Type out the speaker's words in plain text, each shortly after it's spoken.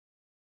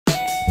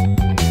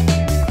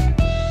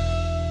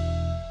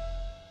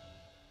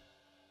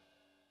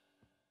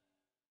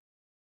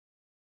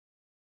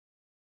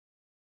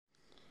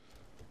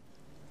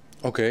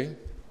Okay.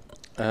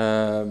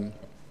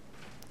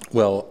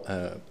 Well,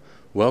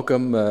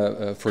 welcome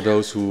for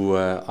those who,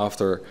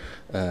 after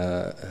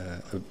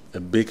a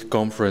big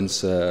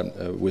conference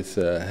with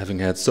having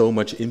had so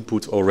much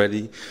input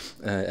already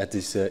at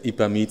this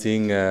IEPA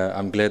meeting,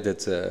 I'm glad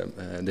that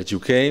that you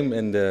came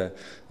and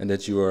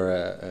that you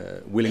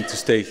are willing to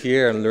stay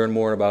here and learn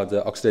more about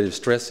the oxidative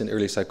stress in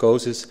early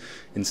psychosis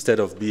instead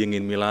of being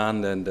in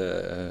Milan and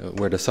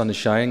where the sun is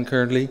shining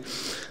currently.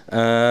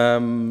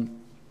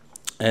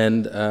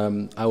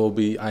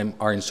 I'm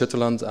Arjen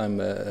Sutterland, I'm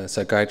a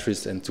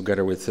psychiatrist, and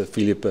together with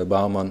Philip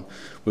Bouwman,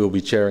 we will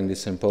be chairing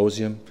this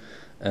symposium.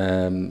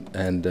 I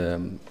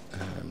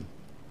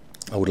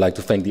would like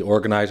to thank the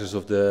organizers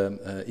of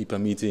the IEPA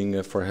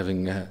meeting for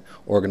having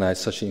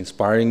organized such an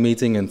inspiring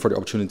meeting and for the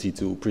opportunity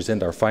to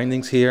present our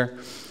findings here.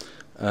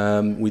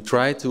 We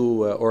try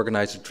to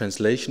organize a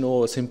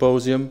translational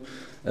symposium,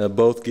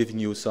 both giving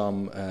you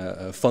some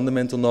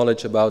fundamental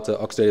knowledge about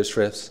oxidative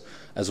stress,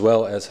 as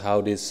well as how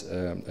this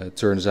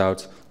turns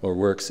out or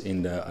works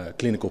in the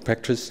clinical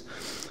practice.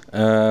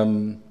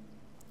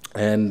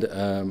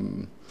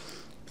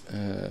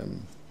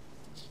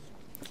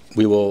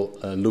 We will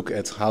look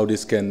at how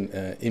this can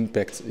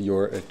impact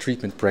your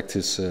treatment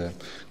practice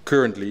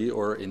currently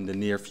or in the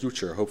near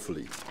future,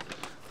 hopefully.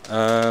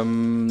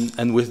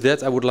 And with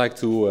that, I would like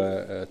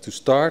to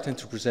start and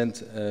to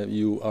present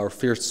you our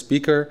first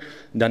speaker,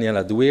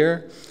 Daniela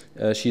Douer.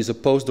 She is a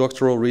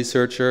postdoctoral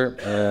researcher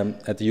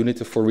at the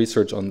Unit for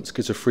Research on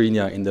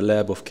Schizophrenia in the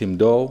lab of Kim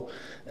Do,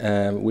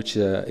 which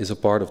is a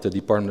part of the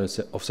Department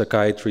of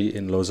Psychiatry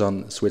in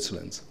Lausanne,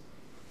 Switzerland.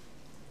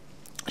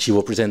 She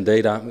will present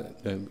data.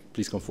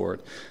 Please come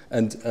forward.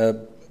 And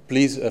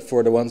please,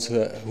 for the ones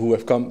who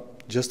have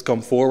just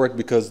come forward,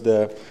 because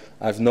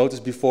I've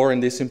noticed before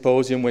in this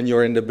symposium, when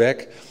you're in the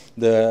back,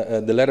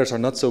 the letters are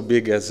not so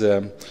big as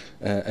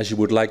you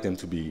would like them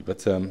to be.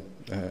 But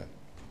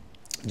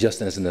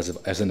just as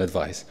an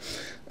advice.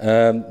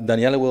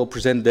 Daniela will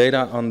present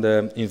data on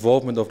the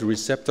involvement of the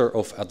receptor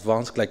of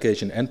advanced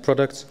glycation end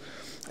products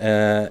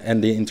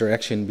and the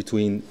interaction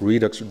between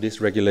redox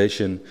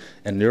dysregulation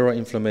and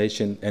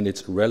neuroinflammation and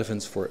its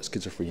relevance for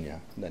schizophrenia.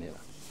 Daniela.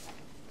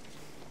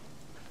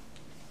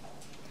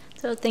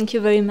 So thank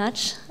you very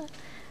much.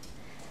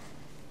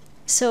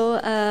 So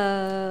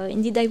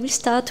indeed, I will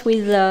start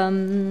with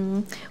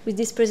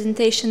this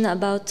presentation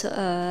about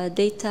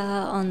data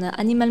on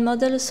animal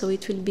models. So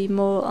it will be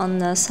more on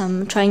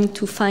trying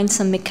to find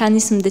some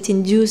mechanism that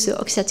induce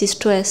oxidative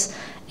stress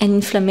and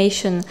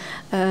inflammation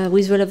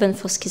with relevance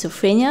for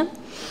schizophrenia.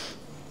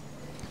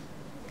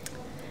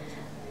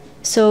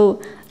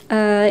 So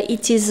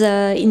it is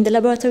in the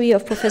laboratory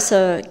of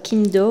Professor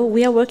Kim Do.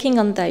 We are working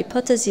on the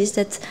hypothesis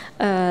that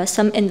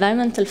some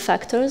environmental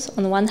factors,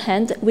 on one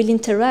hand, will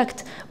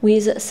interact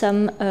with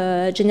some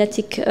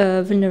genetic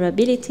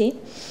vulnerability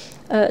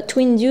to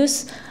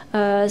induce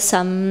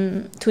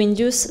some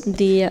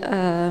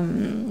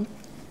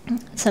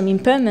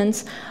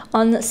impairments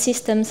on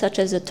systems such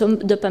as the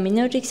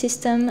dopaminergic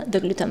system,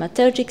 the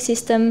glutamatergic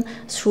system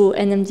through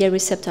NMDA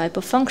receptor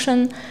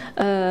hypofunction,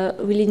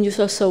 will induce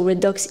also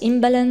redox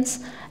imbalance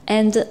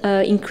and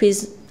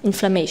increase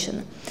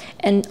inflammation.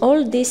 And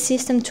all these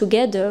systems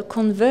together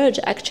converge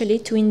actually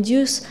to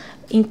induce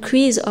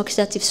increased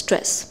oxidative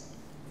stress.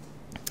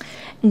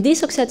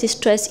 This oxidative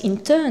stress in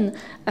turn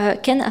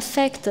can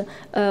affect,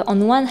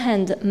 on one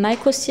hand,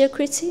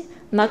 macrocircuits,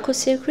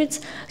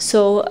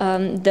 so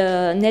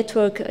the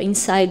network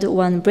inside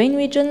one brain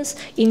regions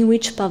in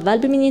which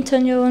parvalbumin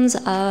interneurons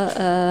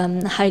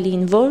are highly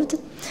involved,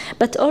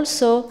 but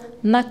also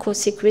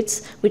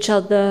macrocircuits, which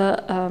are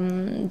the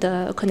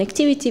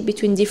connectivity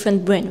between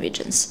different brain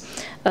regions,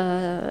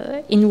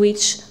 in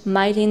which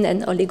myelin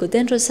and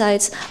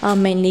oligodendrocytes are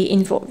mainly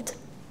involved.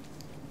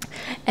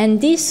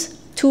 And these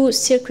two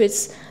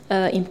circuits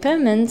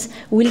impairments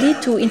will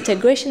lead to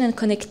integration and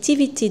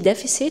connectivity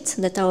deficits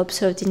that are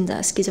observed in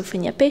the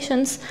schizophrenia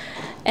patients,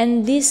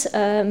 and this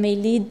may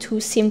lead to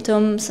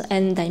symptoms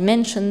and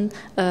dimension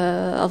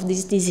of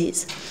this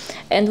disease.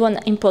 And one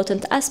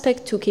important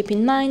aspect to keep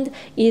in mind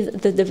is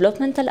the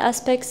developmental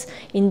aspects.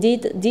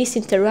 Indeed, this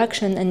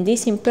interaction and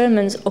these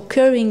impairments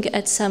occurring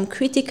at some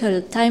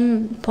critical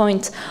time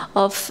point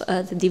of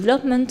the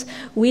development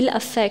will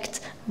affect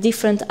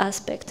different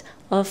aspects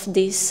of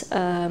these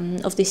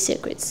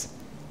circuits.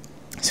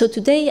 So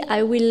today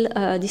I will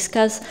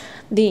discuss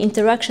the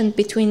interaction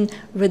between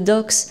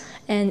redox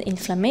and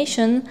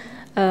inflammation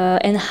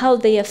and how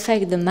they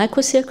affect the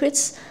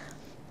macrocircuits.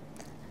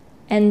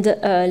 And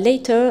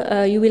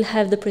later you will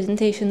have the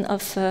presentation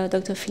of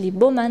Dr. Philip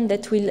Bouwman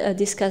that will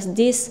discuss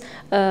this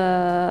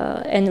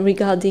and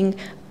regarding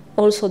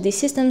also these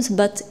systems,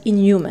 but in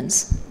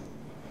humans.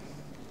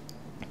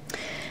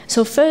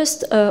 So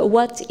first,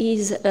 what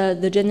is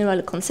the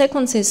general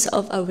consequences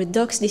of a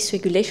redox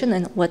dysregulation,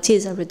 and what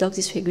is a redox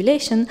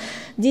dysregulation?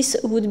 This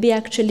would be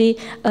actually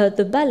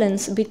the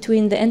balance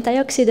between the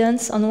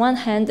antioxidants on one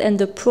hand and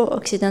the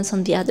pro-oxidants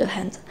on the other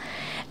hand.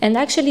 And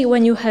actually,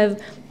 when you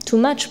have too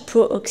much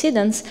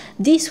pro-oxidants,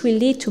 this will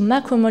lead to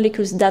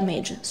macromolecules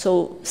damage,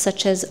 so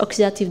such as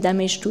oxidative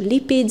damage to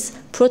lipids,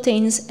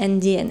 proteins,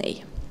 and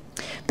DNA.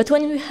 But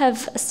when we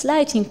have a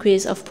slight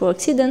increase of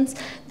pro-oxidants,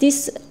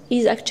 this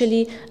is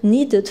actually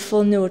needed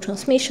for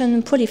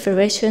neurotransmission,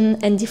 proliferation,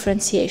 and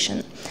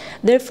differentiation.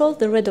 Therefore,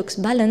 the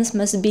redox balance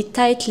must be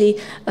tightly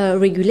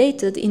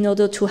regulated in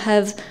order to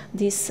have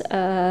this,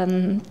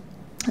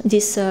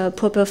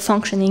 proper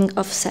functioning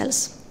of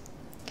cells.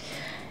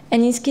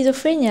 And in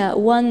schizophrenia,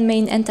 one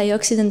main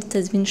antioxidant that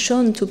has been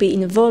shown to be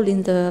involved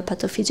in the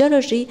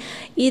pathophysiology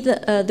is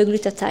the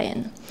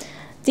glutathione.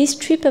 This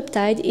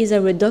tripeptide is a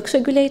redox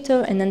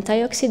regulator and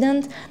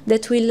antioxidant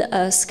that will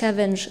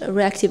scavenge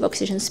reactive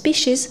oxygen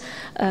species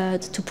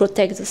to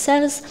protect the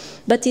cells,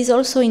 but is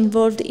also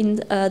involved in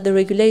the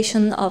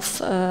regulation of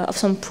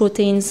some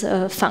proteins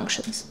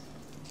functions.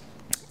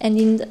 And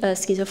in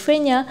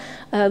schizophrenia,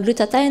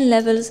 glutathione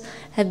levels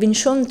have been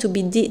shown to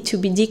be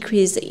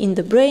decreased in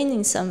the brain,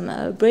 in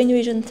some brain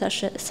regions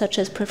such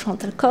as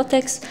prefrontal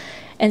cortex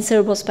and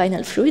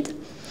cerebrospinal fluid.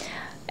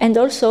 And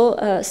also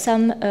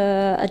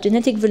a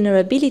genetic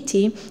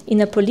vulnerability in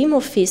a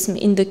polymorphism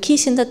in the key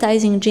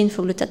synthesizing gene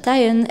for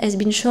glutathione has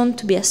been shown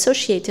to be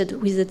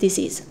associated with the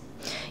disease,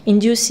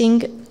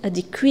 inducing a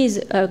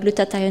decreased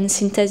glutathione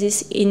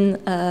synthesis in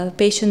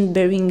patients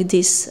bearing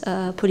this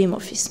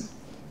polymorphism.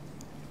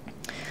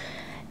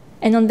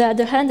 And on the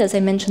other hand, as I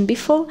mentioned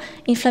before,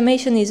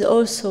 inflammation is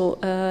also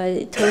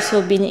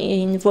been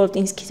involved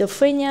in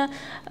schizophrenia,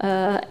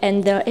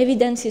 and there are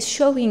evidences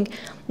showing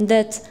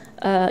that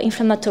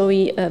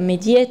inflammatory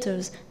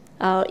mediators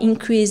are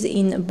increased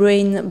in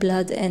brain,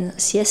 blood, and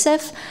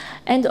CSF,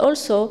 and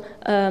also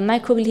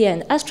microglia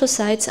and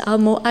astrocytes are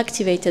more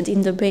activated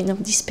in the brain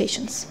of these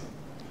patients.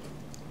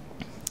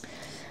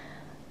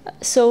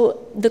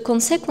 So the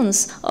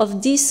consequence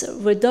of this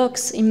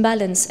redox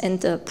imbalance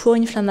and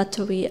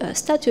pro-inflammatory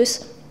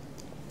status,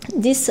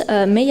 this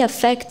may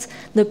affect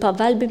the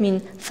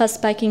parvalbumin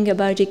fast-spiking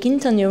GABAergic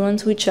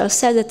interneurons, which are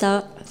cells that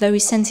are very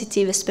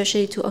sensitive,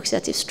 especially to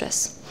oxidative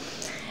stress.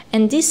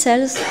 And these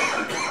cells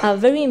are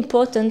very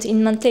important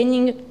in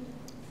maintaining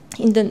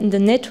in the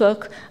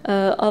network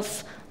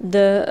of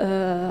the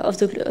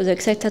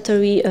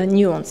excitatory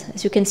neurons.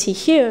 As you can see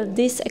here,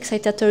 this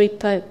excitatory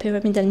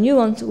pyramidal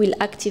neurons will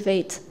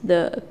activate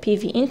the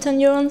PV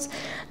interneurons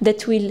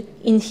that will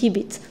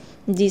inhibit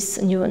this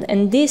neuron.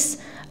 And these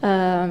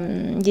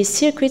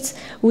circuits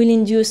will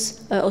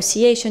induce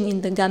oscillation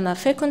in the gamma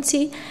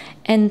frequency,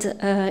 and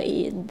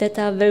that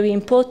are very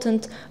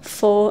important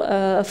for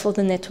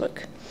the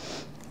network.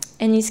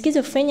 And in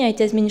schizophrenia, it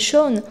has been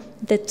shown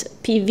that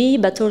PV,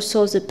 but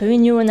also the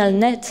perineuronal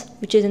net,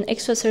 which is an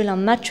extracellular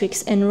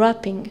matrix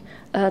enwrapping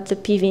the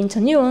PV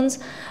interneurons,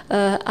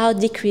 are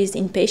decreased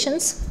in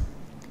patients.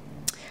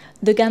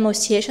 The gamma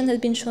oscillation has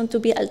been shown to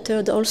be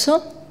altered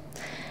also.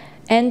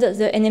 And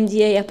the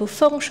NMDA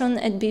hypofunction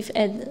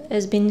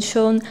has been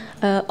shown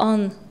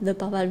on the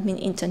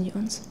parvalbumin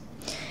interneurons.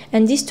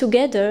 And these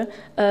together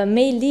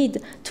may lead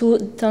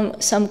to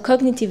some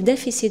cognitive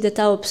deficits that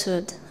are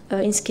observed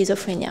in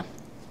schizophrenia.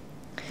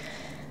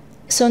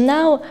 So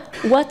now,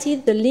 what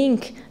is the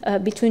link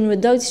between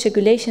redox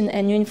dysregulation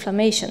and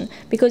neuroinflammation?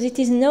 Because it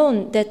is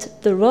known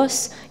that the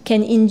ROS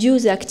can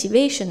induce the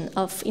activation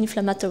of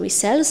inflammatory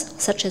cells,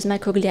 such as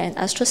microglia and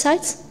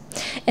astrocytes.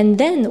 And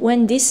then,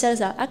 when these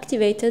cells are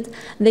activated,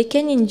 they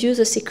can induce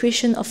a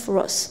secretion of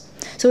ROS.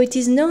 So it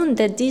is known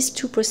that these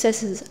two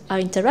processes are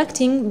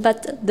interacting,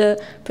 but the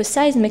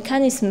precise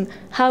mechanism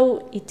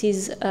how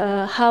this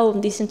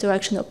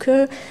interaction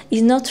occurs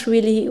is not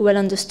really well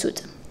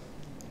understood.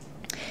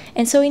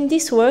 And so in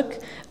this work,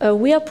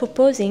 we are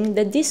proposing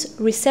that this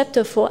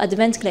receptor for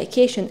advanced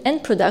glycation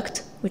end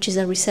product, which is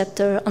a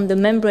receptor on the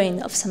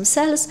membrane of some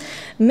cells,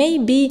 may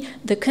be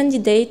the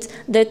candidate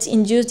that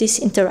induces this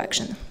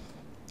interaction.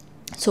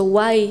 So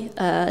why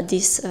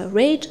this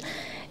RAGE?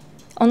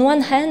 On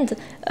one hand,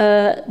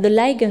 the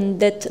ligand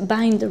that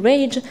bind the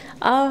RAGE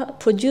are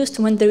produced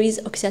when there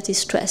is oxidative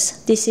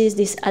stress. This is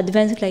this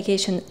advanced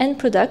glycation end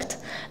product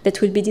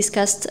that will be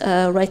discussed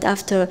right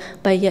after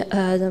by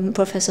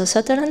Professor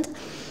Sutherland.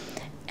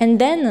 And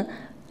then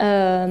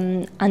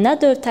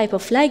another type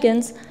of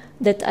ligands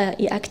that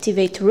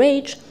activate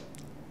RAGE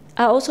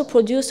are also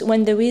produced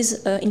when there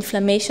is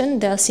inflammation.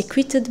 They are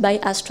secreted by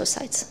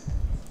astrocytes.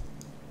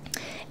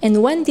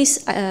 And when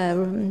this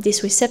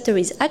receptor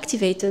is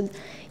activated,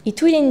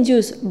 it will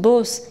induce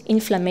both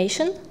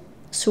inflammation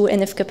through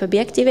NF-κB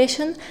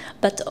activation,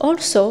 but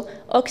also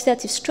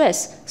oxidative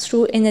stress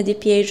through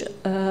NADPH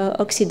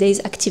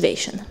oxidase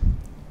activation.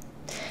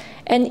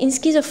 And in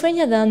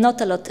schizophrenia, there are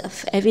not a lot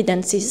of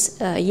evidences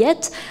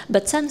yet,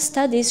 but some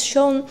studies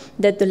shown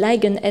that the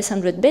ligand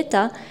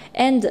S100-beta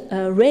and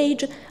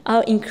RAGE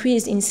are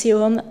increased in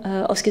serum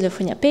of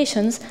schizophrenia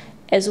patients,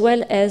 as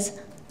well as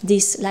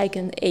this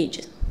ligand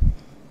age.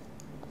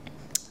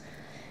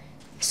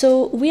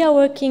 So we are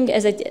working,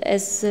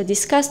 as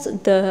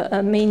discussed,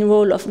 the main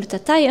role of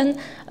glutathione.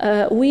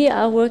 We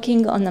are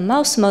working on a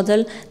mouse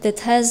model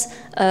that has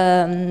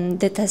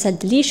a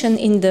deletion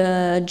in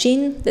the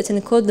gene that's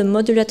encoded the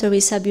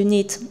modulatory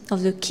subunit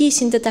of the key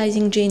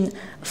synthesizing gene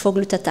for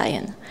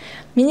glutathione,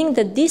 meaning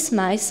that this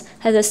mice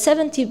has a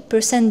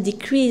 70%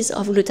 decrease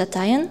of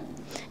glutathione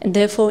and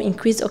therefore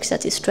increased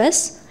oxidative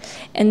stress.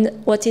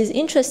 And what is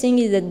interesting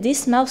is that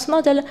this mouse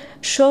model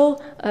shows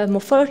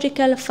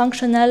morphological,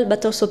 functional,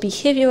 but also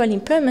behavioral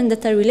impairment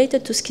that are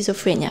related to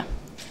schizophrenia.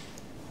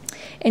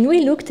 And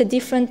we looked at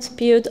different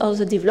periods of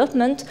the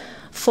development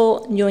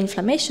for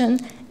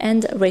neuroinflammation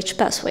and rage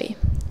pathway.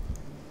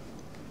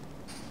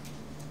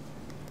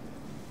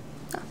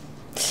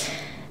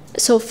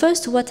 So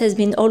first, what has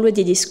been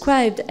already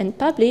described and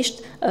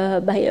published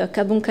by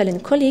Kabunkal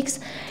and colleagues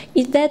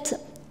is that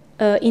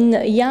in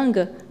young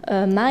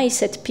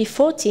mice at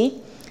P40,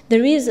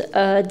 there is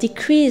a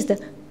decreased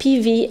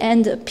PV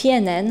and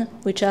PNN,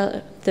 which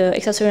are the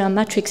extracellular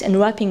matrix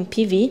enwrapping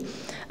PV,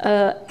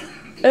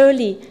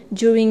 early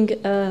during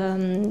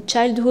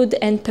childhood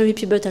and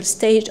peripubertal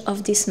stage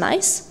of these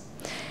mice.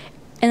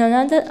 And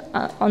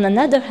on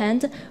another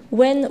hand,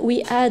 when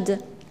we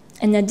add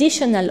an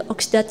additional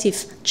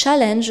oxidative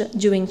challenge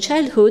during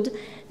childhood,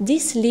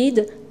 this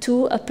leads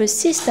to a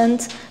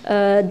persistent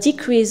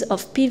decrease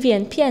of PV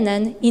and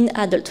PNN in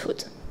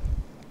adulthood.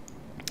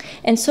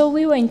 And so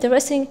we were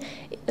interested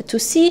to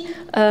see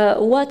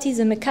what is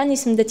the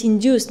mechanism that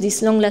induced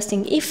this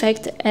long-lasting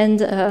effect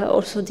and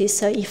also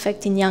this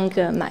effect in young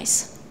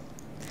mice.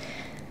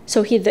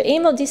 So here the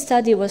aim of this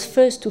study was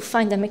first to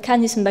find a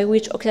mechanism by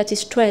which oxidative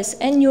stress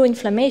and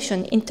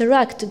neuroinflammation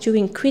interact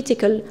during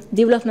critical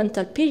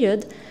developmental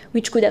period,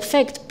 which could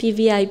affect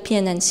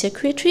PVI-PNN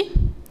circuitry.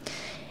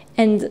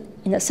 And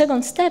in a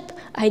second step,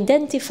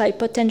 identify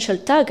potential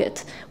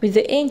target with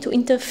the aim to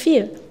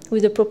interfere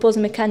with the proposed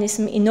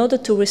mechanism in order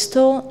to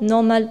restore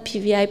normal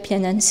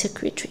PVI-PNN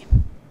circuitry.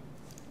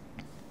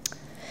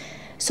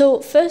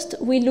 So first,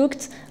 we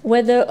looked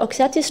whether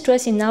oxidative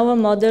stress in our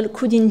model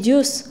could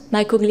induce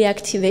microglia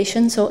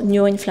activation, so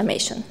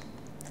neuroinflammation.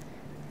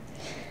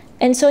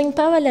 And so in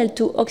parallel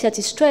to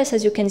oxidative stress,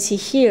 as you can see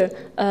here,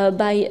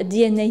 by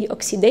DNA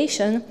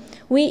oxidation,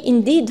 we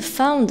indeed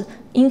found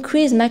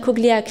increased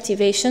microglia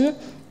activation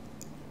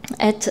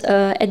at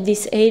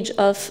this age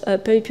of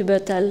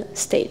peripubertal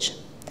stage.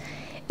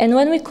 And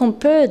when we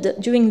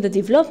compared during the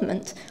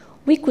development,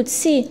 we could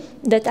see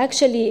that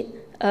actually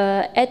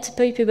at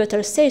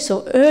peripubertal stage,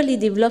 so early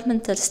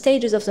developmental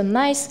stages of the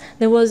mice,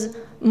 there was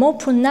more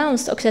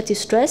pronounced oxidative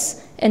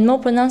stress and more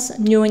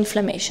pronounced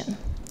neuroinflammation,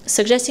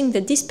 suggesting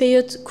that this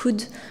period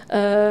could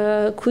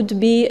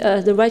be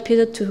the right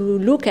period to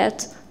look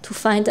at to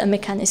find a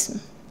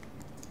mechanism.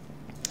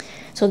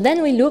 So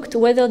then we looked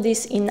whether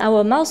this, in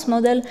our mouse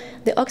model,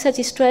 the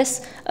oxidative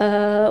stress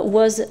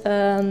was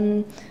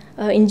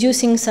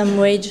inducing some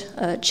rage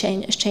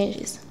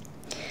changes.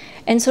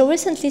 And so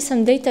recently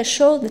some data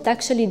showed that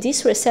actually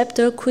this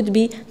receptor could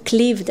be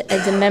cleaved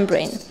at the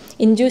membrane,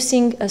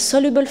 inducing a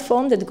soluble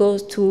form that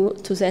goes to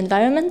the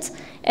environment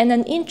and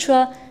an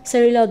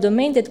intracellular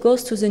domain that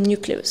goes to the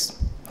nucleus.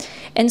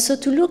 And so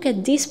to look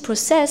at this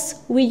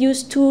process, we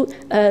used two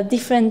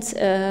different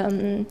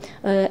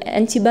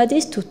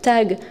antibodies to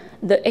tag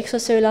the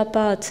extracellular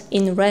part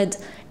in red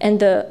and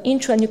the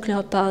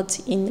intranuclear part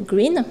in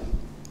green,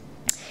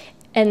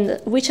 and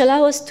which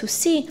allow us to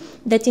see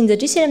that in the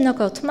GCLM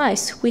knockout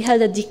mice, we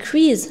had a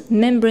decreased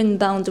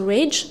membrane-bound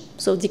rage,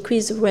 so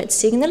decreased red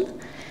signal,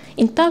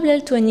 in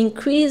parallel to an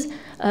increase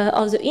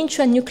of the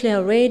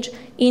intranuclear rage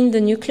in the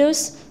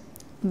nucleus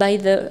by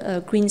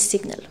the green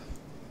signal.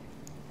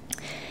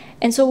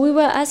 And so we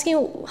were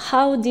asking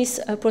how this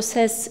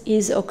process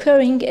is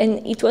occurring,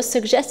 and it was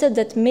suggested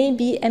that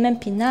maybe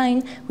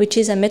MMP9, which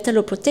is a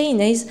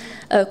metalloproteinase,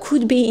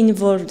 could be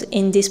involved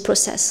in this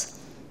process.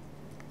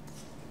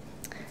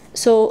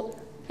 So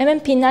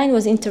MMP9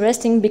 was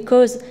interesting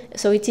because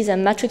it is a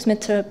matrix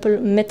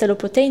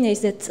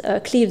metalloproteinase that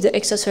cleaves the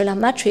extracellular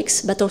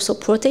matrix, but also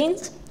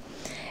proteins,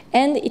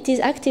 and it is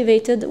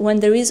activated when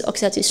there is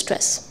oxidative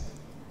stress.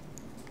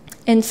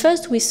 And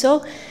first we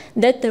saw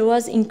that there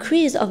was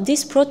increase of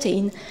this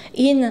protein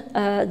in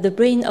the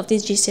brain of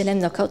these GCLM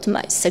knockout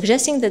mice,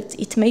 suggesting that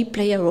it may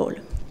play a role.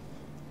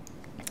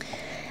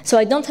 So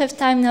I don't have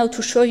time now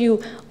to show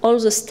you all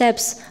the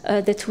steps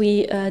that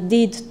we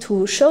did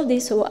to show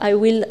this, so I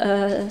will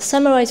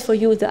summarize for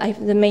you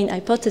the main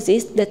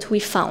hypothesis that we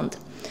found.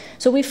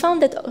 So we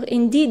found that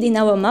indeed in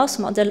our mouse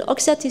model,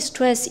 oxidative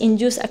stress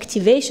induced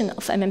activation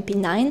of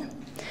MMP9.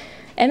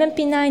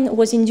 MMP9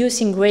 was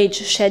inducing rage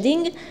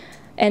shedding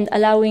and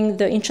allowing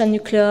the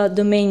intranuclear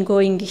domain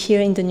going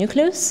here in the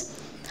nucleus.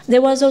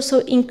 There was also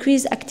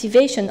increased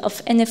activation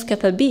of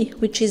NF-kappa B,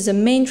 which is the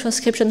main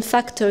transcription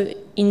factor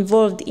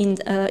involved in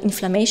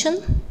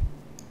inflammation.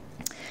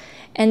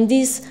 And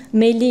this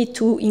may lead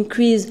to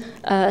increased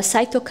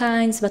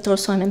cytokines, but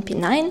also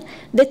MMP9,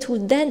 that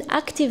would then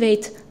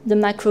activate the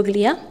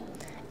microglia.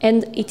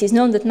 And it is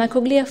known that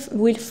microglia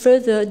will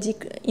further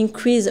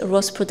increase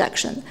ROS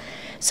production.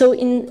 So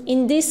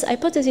in this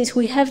hypothesis,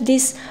 we have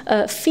this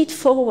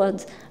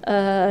feed-forward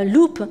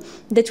loop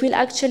that will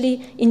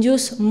actually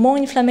induce more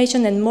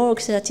inflammation and more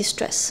oxidative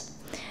stress.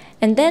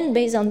 And then,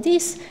 based on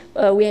this,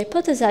 we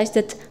hypothesized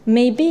that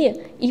maybe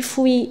if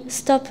we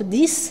stop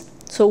this,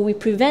 so we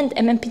prevent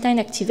MMP9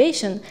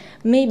 activation,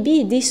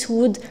 maybe this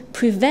would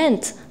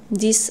prevent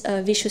this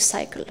vicious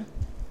cycle.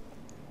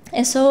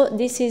 And so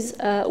this is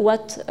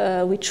what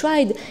we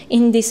tried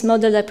in this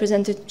model I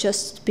presented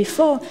just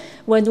before,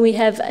 when we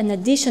have an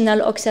additional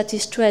oxidative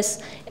stress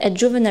at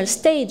juvenile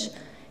stage,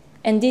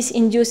 and this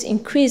induces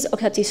increased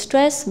oxidative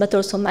stress, but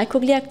also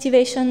microglia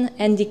activation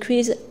and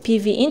decreased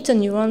PV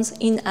interneurons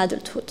in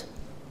adulthood.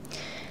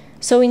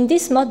 So in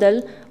this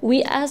model,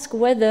 we ask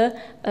whether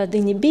the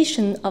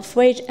inhibition of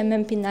RAGE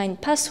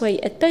MMP9 pathway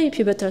at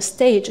peripubertal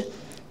stage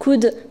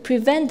could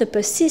prevent the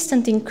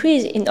persistent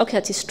increase in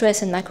oxidative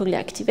stress and microglia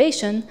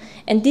activation,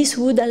 and this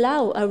would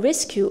allow a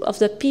rescue of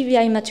the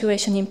PVI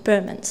maturation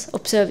impairments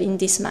observed in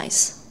these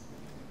mice.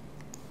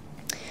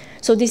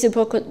 So this is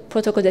a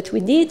protocol that we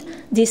did,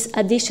 this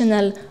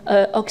additional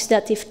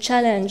oxidative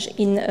challenge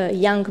in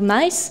young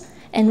mice,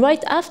 and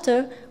right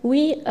after,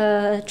 we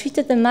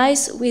treated the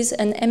mice with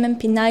an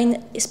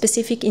MMP9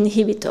 specific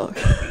inhibitor.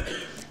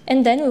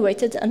 And then we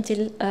waited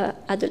until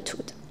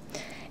adulthood.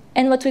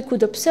 And what we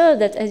could observe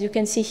that, as you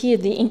can see here,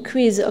 the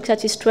increased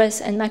oxidative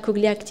stress and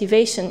microglia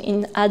activation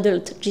in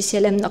adult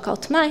GCLM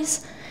knockout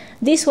mice,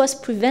 this was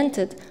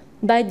prevented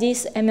by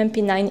this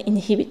MMP9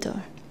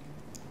 inhibitor.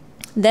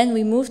 Then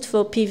we moved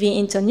for PV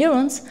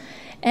interneurons,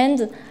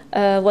 and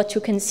what you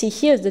can see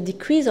here, the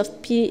decrease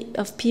of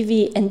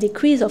PV and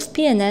decrease of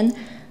PNN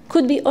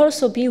could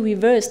also be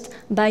reversed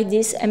by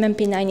this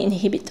MMP9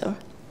 inhibitor,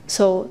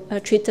 so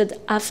treated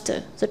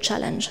after the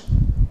challenge.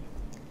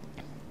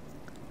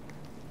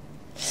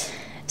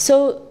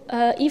 So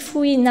if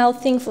we now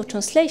think for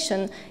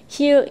translation,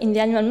 here in the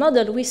animal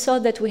model, we saw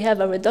that we have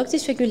a redox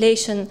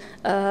dysregulation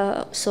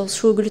so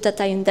through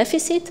glutathione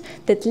deficit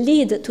that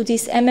lead to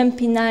this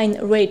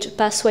MMP9 RAGE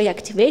pathway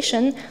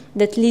activation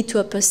that lead to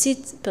a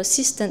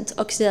persistent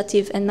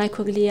oxidative and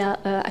microglia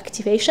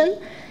activation,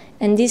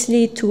 and this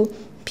lead to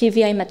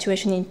PVI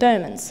maturation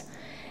impairments.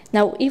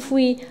 Now, if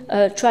we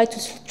try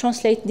to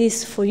translate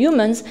this for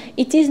humans,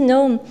 it is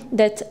known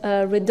that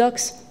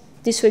redox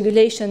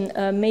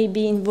dysregulation may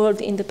be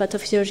involved in the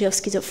pathophysiology of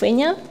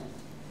schizophrenia.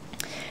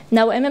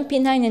 Now,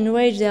 MMP9 and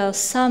RAGE, there are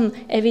some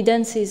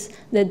evidences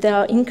that they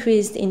are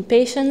increased in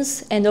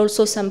patients, and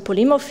also some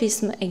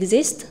polymorphism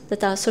exists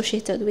that are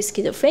associated with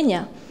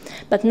schizophrenia.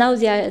 But now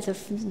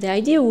the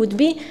idea would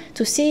be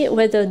to see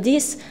whether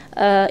this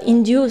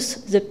induce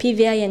the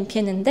PVI and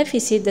PNN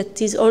deficit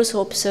that is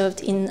also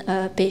observed in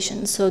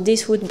patients. So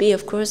this would be,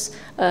 of course,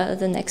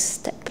 the next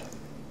step.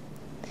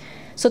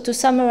 So to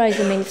summarize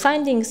the main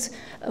findings,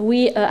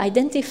 we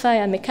identify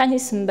a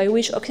mechanism by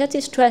which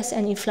oxidative stress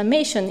and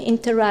inflammation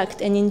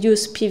interact and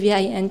induce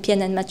PVI and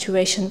PNN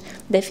maturation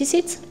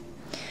deficits.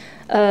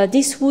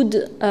 This would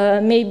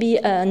maybe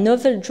a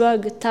novel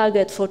drug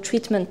target for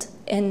treatment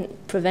and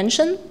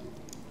prevention.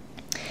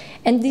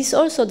 And this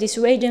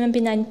RAGE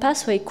MMP9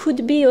 pathway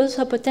could be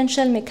also a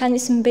potential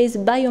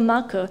mechanism-based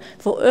biomarker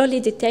for early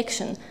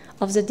detection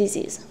of the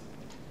disease.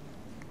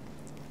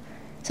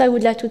 So I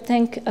would like to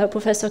thank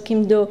Professor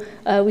Kim Do,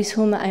 with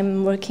whom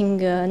I'm working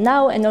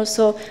now, and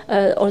also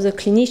all the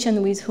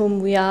clinicians with whom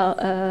we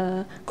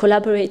are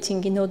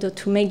collaborating in order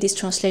to make this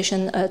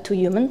translation to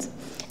humans.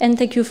 And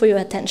thank you for your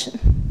attention.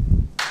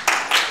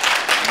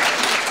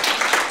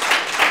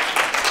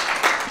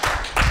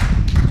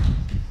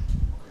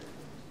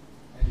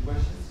 Any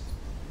questions?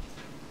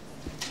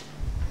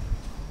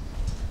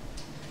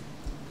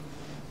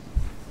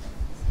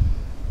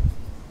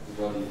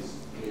 Everybody is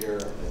clear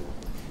of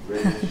the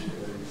range.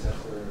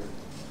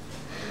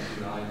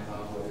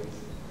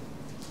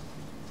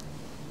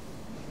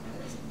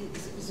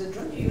 The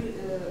drug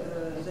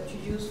that you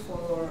use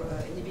for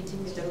inhibiting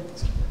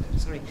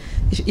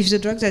if the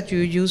drug that you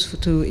use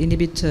to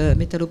inhibit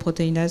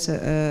metalloproteinase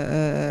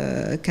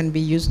can be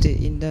used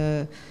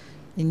in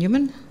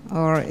human,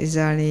 or is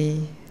there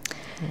any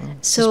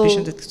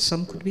suspicion that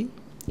some could be?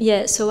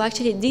 Yeah, so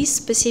actually this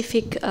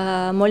specific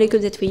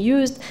molecule that we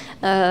used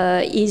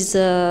is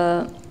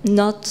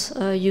not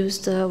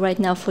used right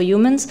now for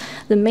humans.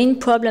 The main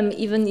problem,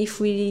 even if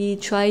we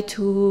try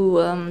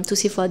to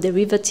see for a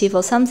derivative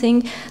or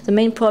something, the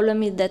main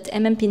problem is that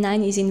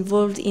MMP9 is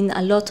involved in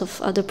a lot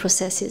of other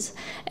processes.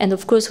 And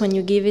of course, when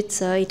you give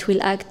it, it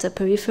will act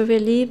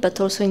peripherally, but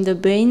also in the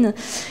brain.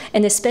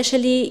 And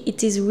especially,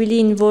 it is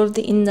really involved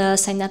in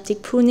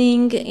synaptic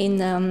pruning, in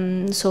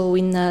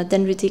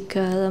dendritic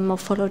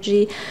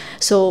morphology.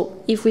 So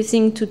if we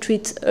think to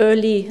treat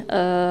early,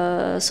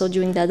 so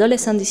during the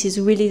adolescence, this is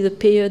really the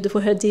period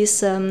where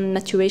this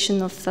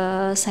maturation of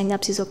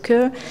synapses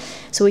occur.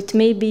 So it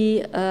may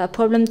be a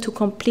problem to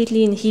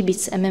completely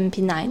inhibit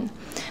MMP9.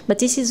 But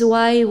this is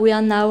why we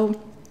are now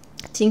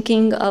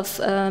thinking of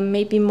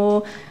maybe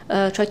more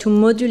try to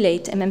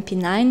modulate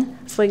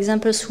MMP9, for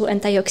example, through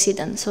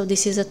antioxidant. So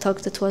this is a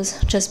talk that was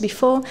just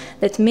before,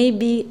 that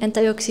maybe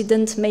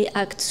antioxidants may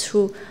act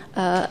through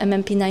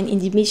MMP9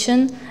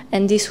 inhibition,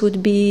 and this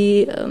would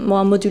be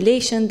more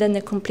modulation than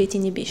a complete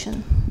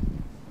inhibition.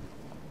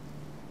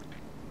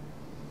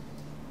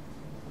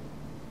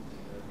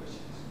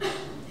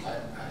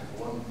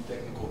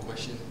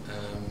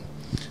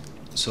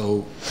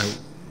 So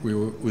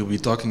we'll be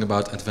talking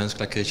about advanced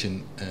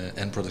glycation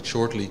end product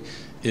shortly.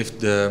 If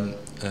the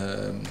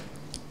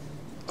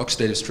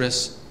oxidative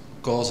stress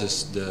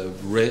causes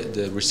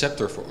the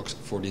receptor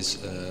for these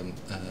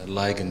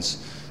ligands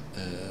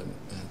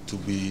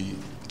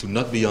to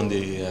not be on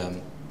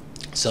the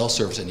cell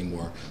surface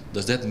anymore,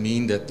 does that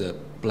mean that the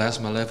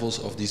plasma levels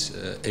of these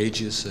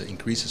agents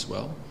increase as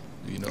well?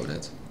 Do you know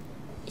that?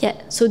 Yeah,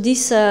 so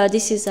this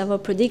is our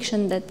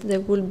prediction, that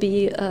there will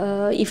be,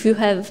 if you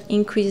have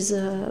increased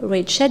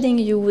RAGE shedding,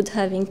 you would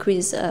have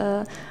increased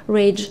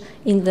RAGE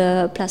in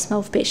the plasma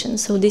of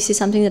patients. So this is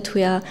something that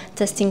we are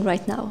testing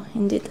right now,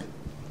 indeed.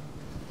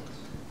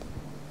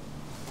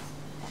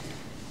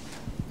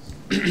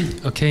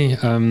 Okay,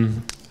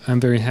 I'm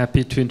very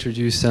happy to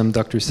introduce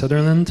Dr.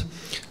 Sutherland.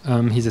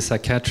 He's a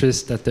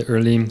psychiatrist at the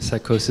Early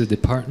Psychosis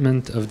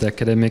Department of the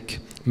Academic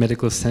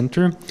Medical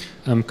Center,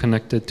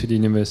 connected to the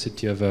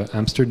University of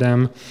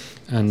Amsterdam,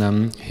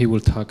 and he will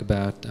talk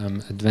about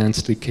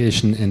advanced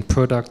glycation end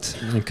products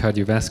and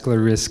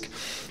cardiovascular risk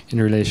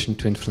in relation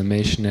to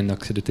inflammation and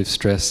oxidative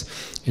stress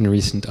in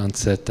recent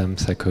onset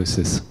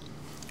psychosis.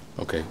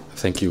 Okay,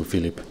 thank you,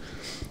 Philippe.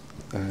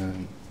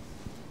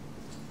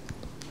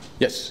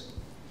 Yes,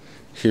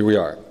 here we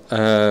are.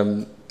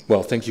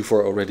 Well, thank you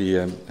for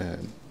already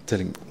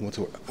telling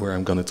where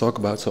I'm going to talk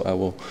about, so I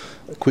will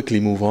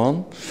quickly move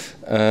on.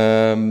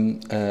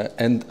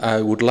 And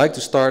I would like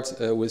to start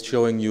with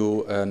showing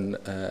you an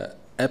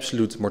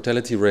absolute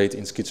mortality rate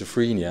in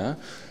schizophrenia,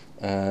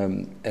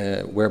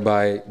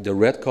 whereby the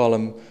red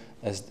column,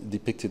 as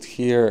depicted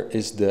here,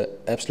 is the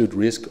absolute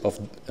risk of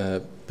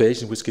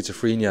patients with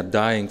schizophrenia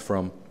dying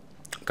from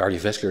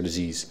cardiovascular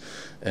disease.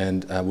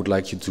 And I would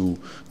like you to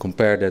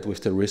compare that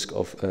with the risk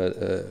of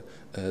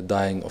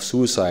dying of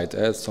suicide,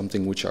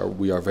 something which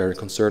we are very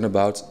concerned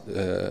about,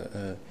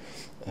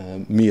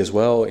 me as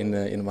well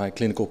in my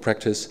clinical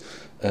practice.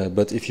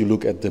 But if you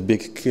look at the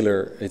big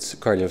killer, it's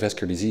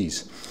cardiovascular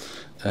disease.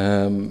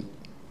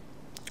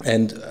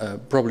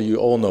 Probably you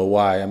all know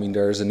why. I mean,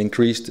 there is an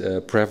increased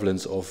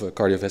prevalence of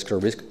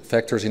cardiovascular risk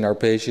factors in our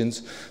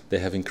patients. They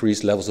have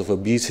increased levels of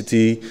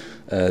obesity,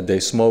 they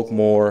smoke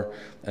more,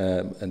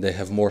 and they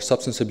have more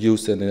substance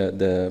abuse than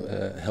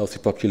the healthy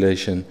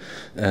population,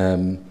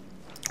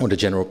 or the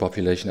general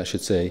population, I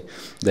should say.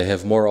 They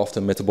have more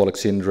often metabolic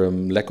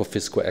syndrome, lack of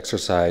physical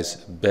exercise,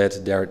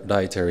 bad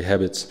dietary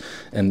habits,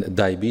 and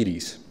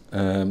diabetes.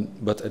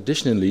 But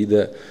additionally,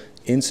 the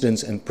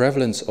incidence and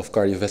prevalence of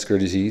cardiovascular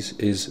disease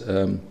is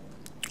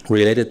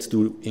related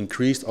to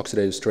increased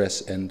oxidative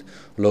stress and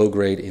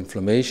low-grade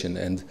inflammation.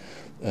 And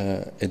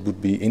it would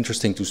be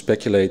interesting to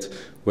speculate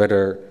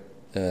whether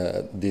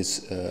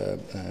this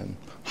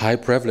high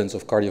prevalence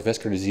of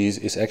cardiovascular disease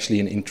is actually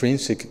an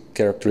intrinsic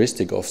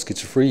characteristic of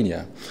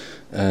schizophrenia.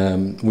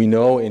 We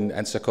know in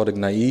antipsychotic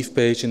naive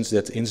patients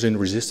that insulin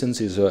resistance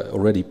is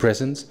already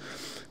present,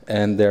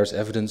 and there's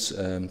evidence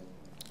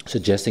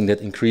suggesting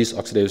that increased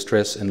oxidative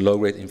stress and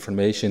low-grade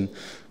inflammation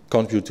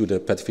contribute to the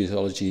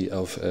pathophysiology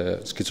of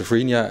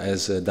schizophrenia,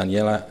 as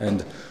Daniela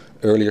and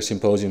earlier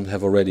symposiums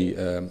have already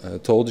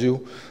told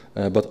you.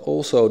 But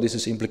also this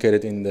is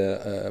implicated in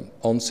the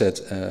onset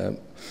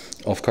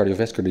of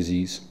cardiovascular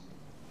disease.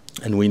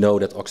 And we know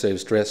that oxidative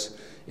stress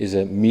is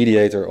a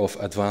mediator of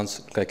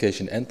advanced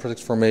glycation end product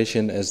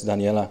formation, as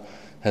Daniela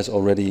has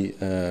already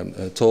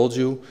told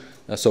you.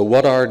 So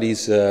what are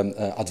these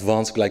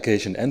advanced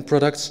glycation end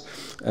products?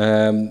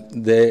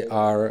 They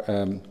are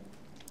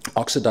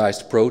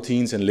oxidized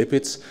proteins and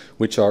lipids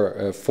which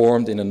are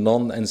formed in a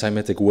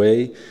non-enzymatic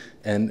way,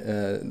 and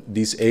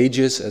these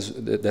AGEs,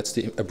 that's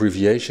the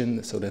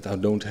abbreviation, so that I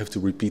don't have to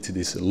repeat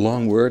this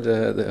long word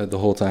the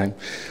whole time.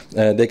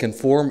 They can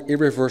form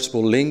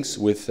irreversible links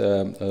with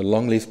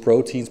long-lived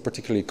proteins,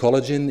 particularly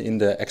collagen in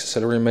the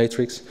extracellular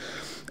matrix,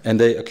 and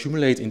they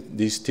accumulate in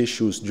these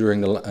tissues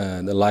during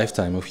the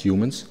lifetime of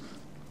humans.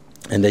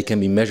 And they can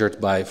be measured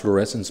by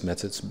fluorescence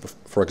methods.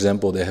 For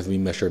example, they have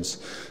been measured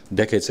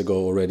decades ago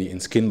already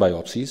in skin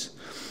biopsies.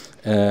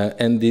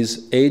 And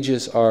these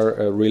AGEs are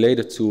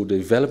related to the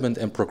development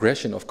and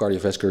progression of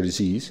cardiovascular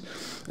disease,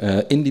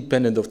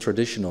 independent of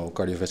traditional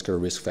cardiovascular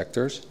risk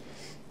factors.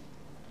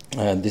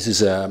 This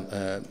is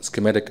a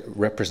schematic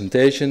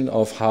representation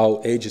of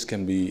how AGEs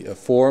can be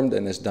formed,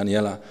 and as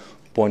Daniela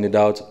pointed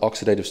out,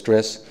 oxidative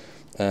stress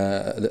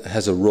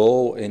has a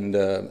role in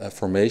the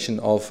formation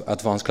of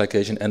advanced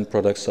glycation end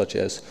products such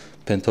as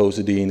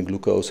pentosodine,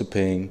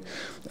 glucosapine,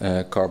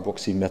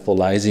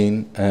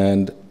 carboxymethylysine,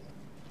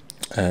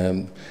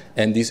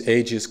 and these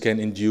AGEs can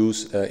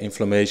induce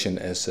inflammation,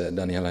 as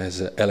Daniela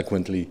has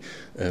eloquently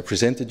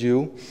presented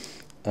you.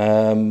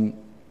 And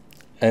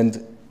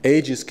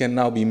ages can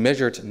now be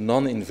measured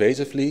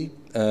non-invasively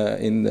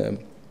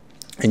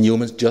in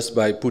humans just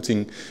by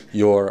putting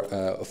your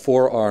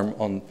forearm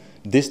on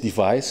this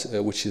device,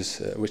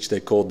 which they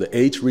call the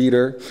age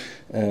reader,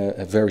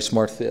 a very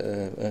smart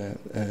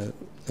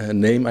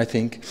name, I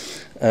think.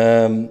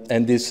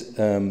 And this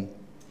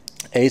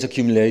age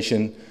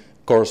accumulation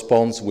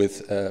corresponds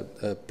with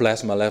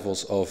plasma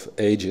levels of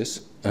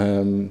ages.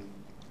 And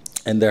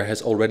there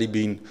has already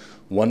been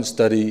one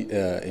study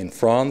in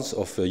France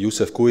of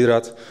Youssef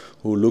Kouirat,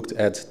 who looked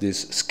at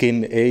this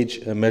skin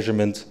age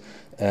measurement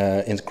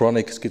in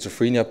chronic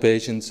schizophrenia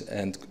patients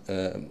and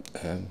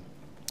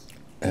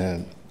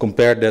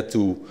compared that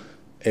to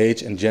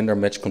age and gender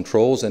match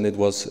controls, and it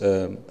was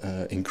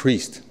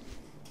increased.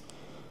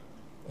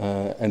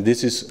 And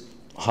this is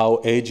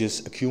how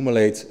ages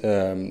accumulate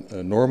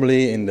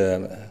normally in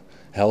the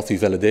healthy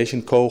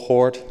validation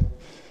cohort.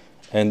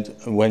 And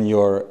when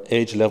your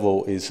age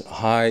level is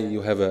high,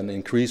 you have an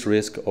increased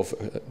risk of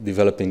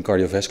developing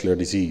cardiovascular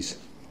disease.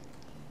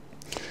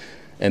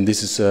 And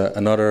this is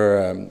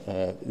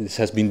this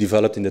has been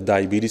developed in the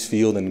diabetes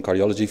field and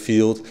cardiology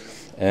field.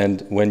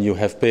 And when you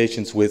have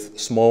patients with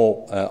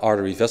small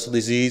artery vessel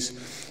disease,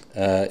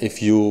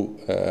 if you,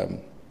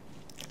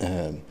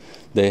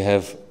 they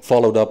have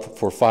followed up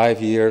for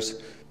 5 years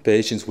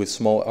patients with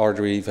small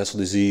artery vessel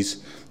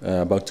disease,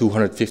 about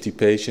 250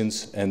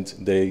 patients, and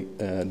they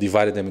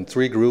divided them in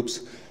 3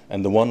 groups.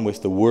 And the one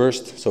with the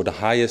worst, so the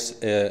highest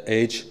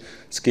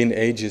skin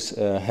ages,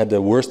 had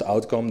the worst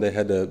outcome. They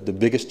had the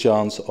biggest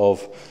chance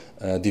of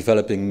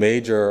developing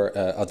major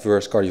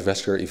adverse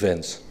cardiovascular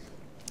events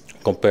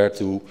compared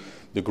to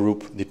the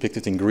group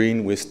depicted in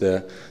green with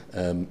the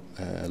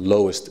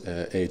lowest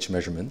age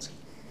measurement.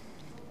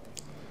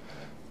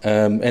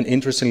 And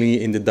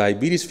interestingly, in the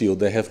diabetes field,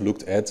 they have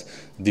looked at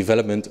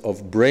development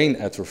of brain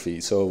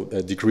atrophy, so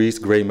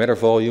decreased gray matter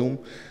volume,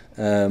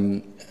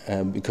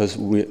 because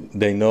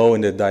they know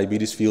in the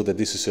diabetes field that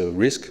this is a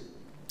risk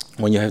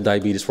when you have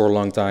diabetes for a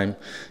long time.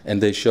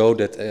 And they showed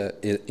that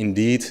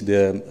indeed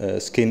the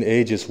skin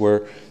ages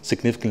were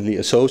significantly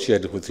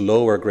associated with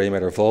lower gray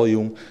matter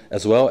volume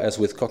as well as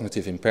with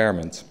cognitive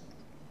impairment,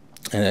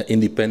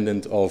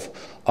 independent of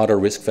other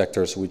risk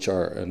factors which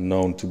are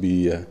known to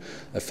be a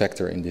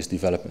factor in this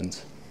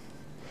development.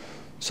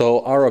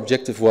 So our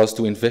objective was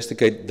to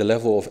investigate the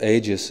level of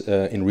ages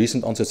in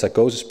recent onset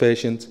psychosis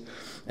patients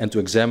and to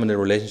examine the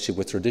relationship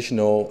with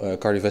traditional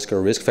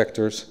cardiovascular risk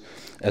factors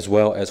as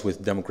well as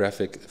with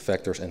demographic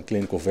factors and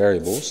clinical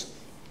variables.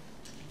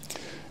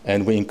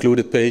 And we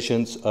included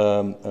patients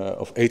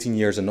of 18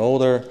 years and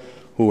older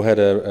who had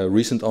a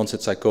recent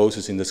onset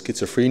psychosis in the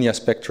schizophrenia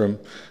spectrum,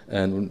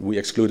 and we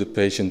excluded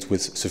patients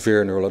with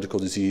severe neurological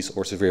disease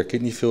or severe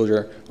kidney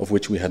failure, of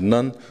which we had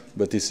none,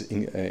 but this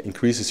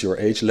increases your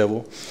age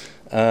level.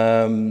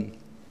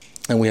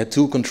 And we had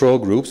 2 control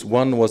groups.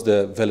 One was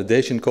the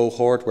validation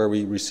cohort, where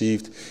we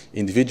received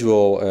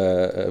individual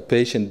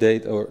patient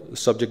data or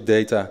subject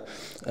data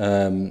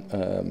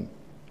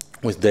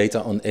with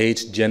data on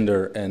age,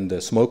 gender,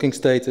 and smoking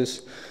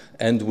status.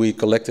 And we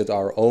collected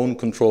our own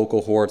control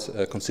cohort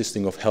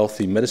consisting of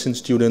healthy medicine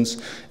students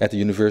at the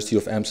University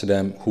of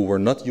Amsterdam who were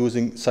not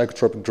using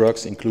psychotropic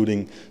drugs,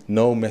 including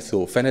no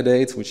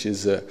methylphenidate, which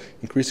is an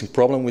increasing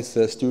problem with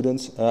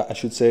students, I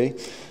should say,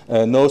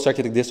 no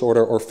psychiatric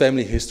disorder or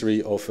family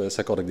history of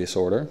psychotic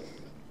disorder.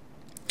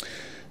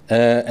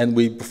 And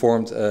we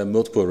performed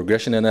multiple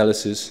regression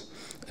analysis,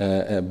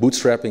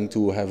 bootstrapping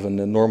to have a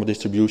normal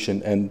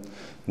distribution, and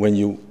when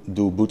you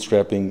do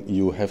bootstrapping,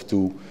 you have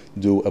to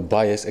do a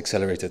bias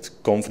accelerated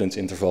confidence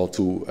interval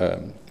to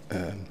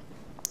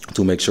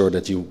make sure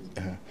that you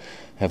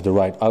have the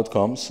right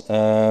outcomes.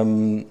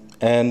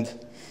 And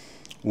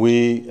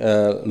we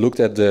looked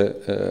at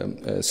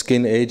the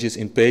skin ages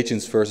in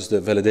patients versus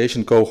the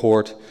validation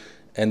cohort,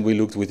 and we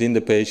looked within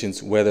the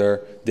patients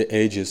whether the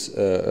ages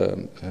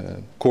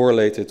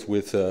correlated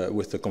with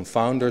the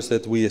confounders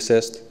that we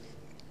assessed,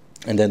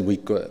 and then we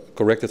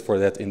corrected for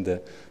that in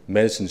the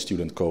medicine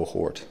student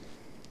cohort.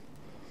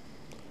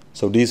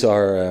 So these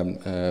are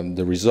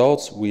the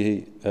results.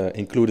 We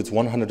included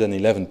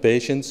 111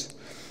 patients,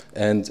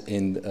 and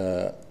in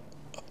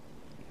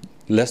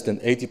less than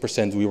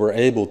 80% we were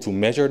able to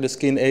measure the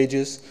skin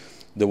ages.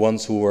 The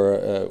ones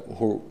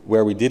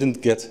where we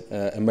didn't get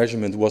a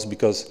measurement was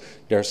because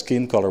their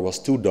skin color was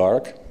too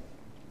dark.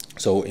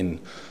 So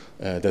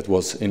that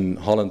was in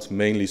Holland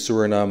mainly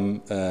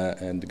Suriname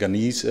and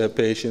Ghanese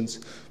patients,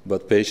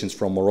 but patients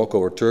from Morocco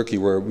or Turkey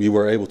we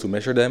were able to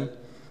measure them.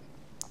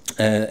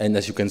 And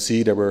as you can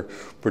see, they were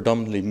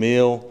predominantly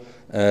male.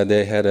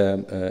 They had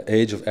an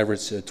age of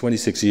average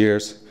 26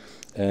 years,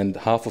 and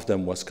half of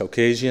them was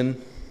Caucasian.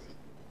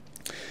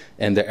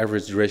 And their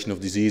average duration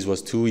of disease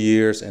was 2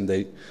 years, and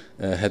they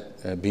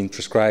had been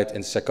prescribed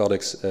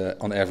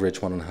antipsychotics on average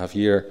 1.5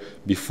 years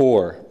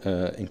before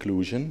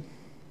inclusion.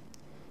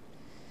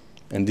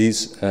 And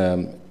this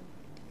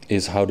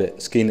is how the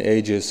skin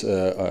ages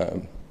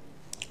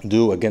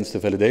do against the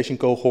validation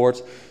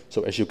cohort.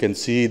 So as you can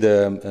see,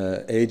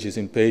 the ages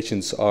in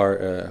patients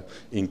are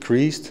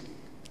increased.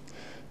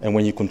 And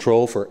when you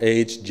control for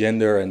age,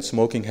 gender, and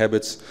smoking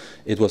habits,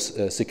 it was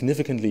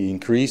significantly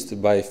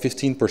increased by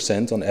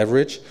 15% on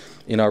average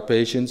in our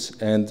patients.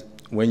 And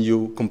when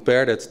you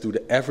compare that to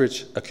the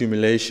average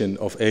accumulation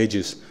of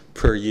ages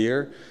per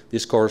year,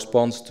 this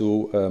corresponds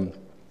to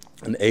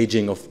an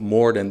aging of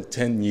more than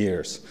 10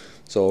 years.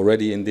 So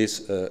already in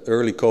this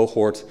early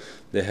cohort,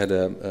 they had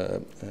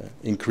an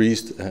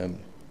increased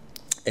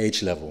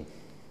age level.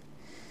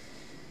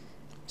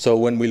 So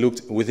when we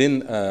looked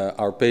within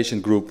our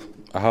patient group,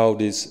 how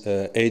this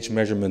age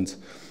measurement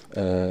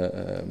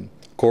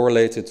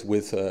correlated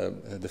with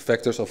the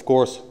factors, of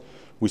course,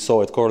 we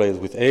saw it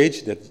correlated with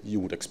age, that you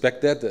would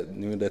expect that,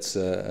 that's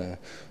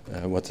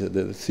what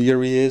the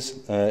theory is.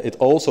 It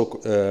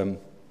also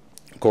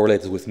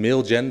correlated with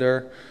male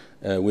gender,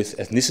 with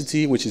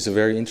ethnicity, which is a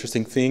very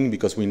interesting thing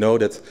because we know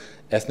that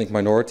ethnic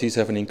minorities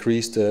have an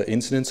increased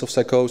incidence of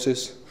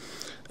psychosis.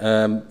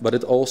 But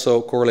it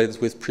also correlated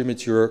with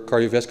premature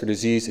cardiovascular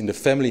disease in the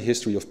family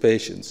history of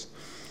patients.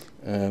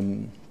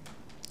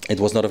 It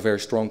was not a very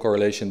strong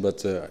correlation,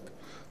 but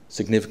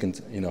significant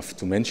enough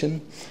to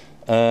mention.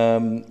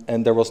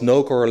 And there was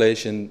no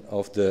correlation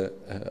of the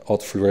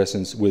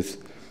autofluorescence with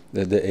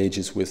the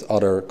ages with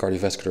other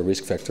cardiovascular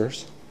risk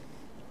factors.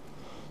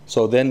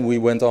 So then we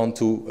went on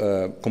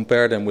to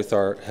compare them with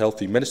our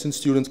healthy medicine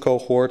student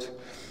cohort.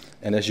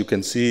 And as you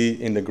can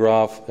see in the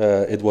graph,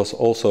 it was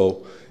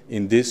also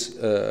in this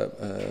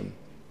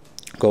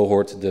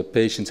cohort, the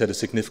patients had a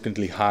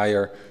significantly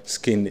higher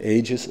skin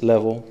ages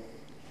level,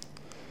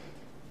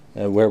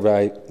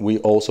 whereby we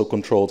also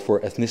controlled for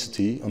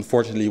ethnicity.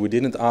 Unfortunately, we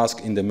didn't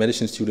ask in the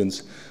medicine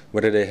students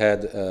whether they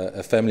had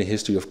a family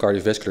history of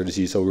cardiovascular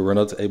disease, so we were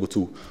not able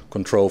to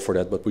control for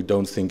that, but we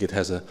don't think it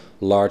has a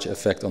large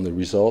effect on the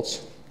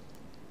results.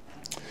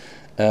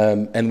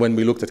 And when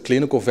we looked at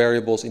clinical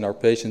variables in our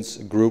patients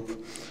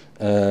group,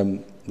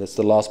 that's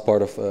the last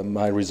part of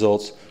my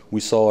results, we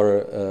saw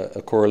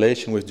a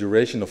correlation with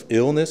duration of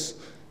illness,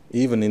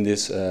 even in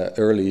this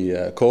early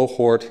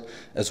cohort,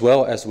 as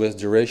well as with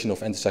duration of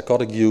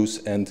antipsychotic use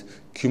and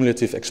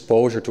cumulative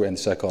exposure to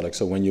antipsychotics.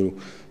 So when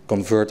you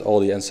convert all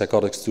the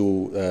antipsychotics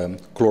to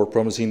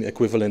chlorpromazine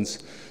equivalents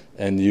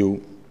and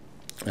you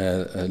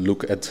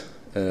look at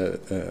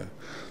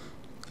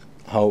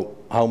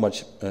how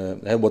much,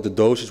 what the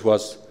dosage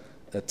was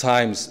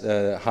times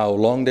how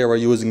long they were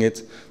using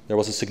it, there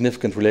was a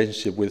significant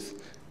relationship with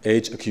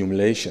age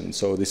accumulation.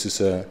 So this is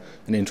an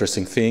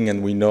interesting thing,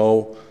 and we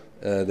know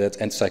that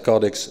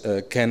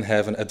antipsychotics can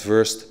have an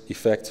adverse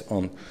effect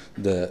on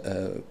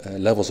the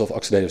levels of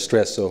oxidative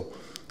stress. So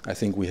I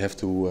think we have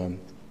to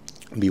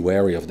be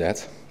wary of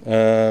that.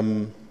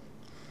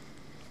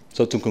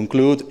 So to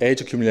conclude,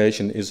 age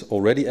accumulation is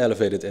already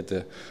elevated at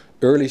the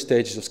early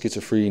stages of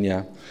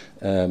schizophrenia.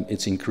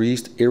 It's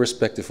increased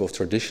irrespective of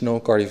traditional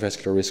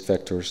cardiovascular risk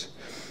factors,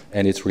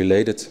 and it's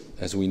related,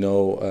 as we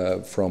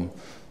know from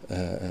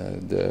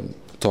the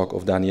talk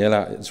of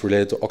Daniela, it's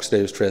related to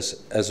oxidative stress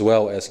as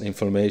well as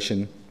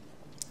inflammation.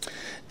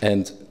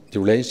 And the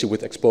relationship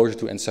with exposure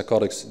to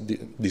antipsychotics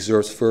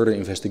deserves further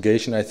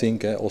investigation, I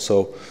think.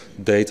 Also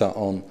data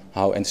on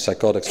how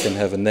antipsychotics can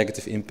have a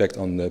negative impact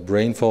on the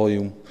brain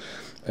volume.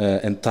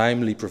 And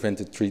timely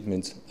preventive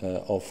treatment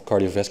of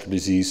cardiovascular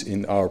disease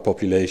in our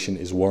population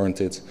is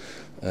warranted,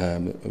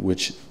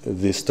 which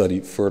this study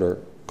further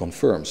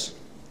confirms.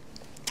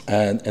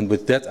 And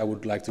with that, I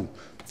would like to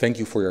thank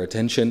you for your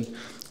attention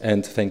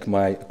and thank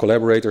my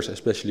collaborators,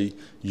 especially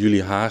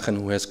Julie Hagen,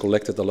 who has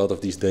collected a lot of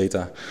these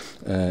data,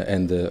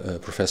 and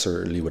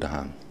Professor Liewe de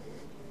Haan.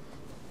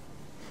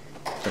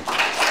 Thank you.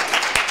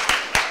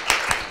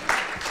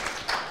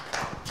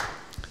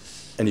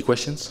 Any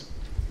questions?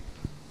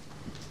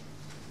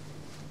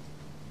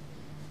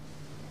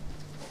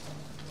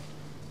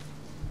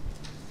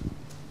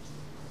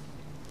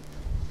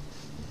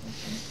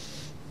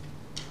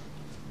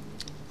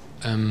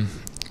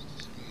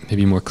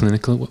 Maybe more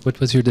clinical. What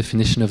was your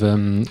definition of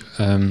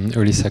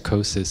early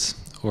psychosis?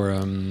 Or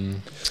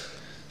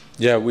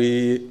yeah,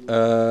 we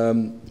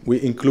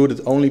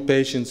included only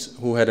patients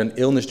who had an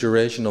illness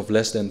duration of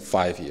less than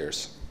 5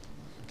 years.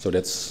 So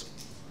that's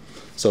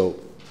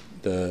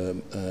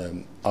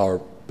our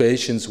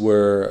patients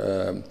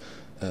were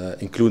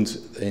included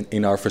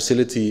in our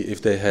facility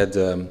if they had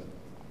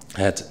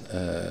had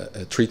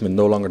a treatment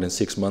no longer than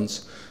 6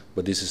 months.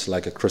 But this is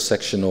like a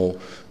cross-sectional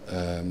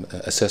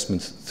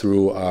assessment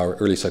through our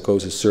early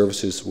psychosis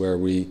services, where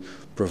we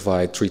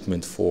provide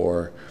treatment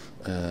for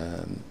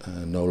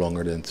no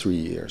longer than 3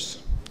 years.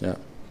 Yeah.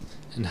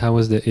 And how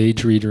was the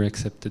age reader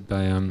accepted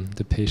by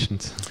the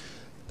patients?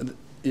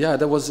 Yeah,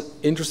 that was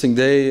interesting.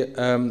 They,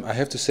 I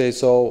have to say,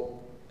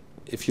 so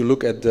if you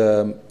look at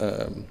the,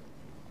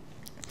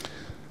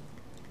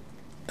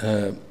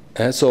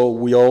 so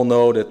we all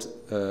know that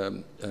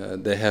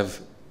they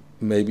have.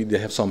 Maybe they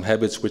have some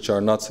habits which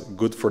are not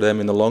good for them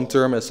in the long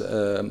term, as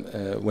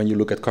when you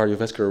look at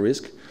cardiovascular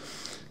risk.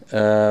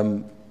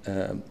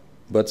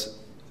 But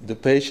the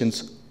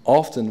patients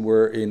often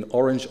were in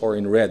orange or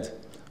in red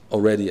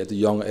already at a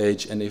young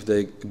age, and if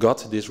they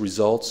got these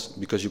results,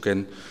 because you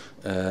can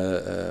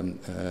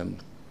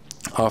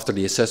after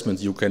the assessment,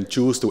 you can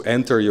choose to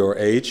enter your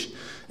age,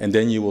 and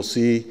then you will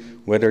see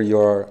whether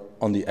you're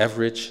on the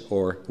average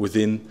or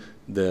within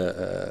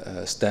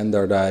the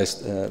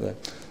standardized, the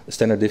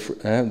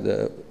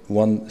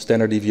one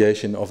standard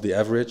deviation of the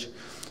average.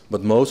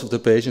 But most of the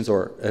patients,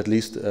 or at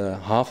least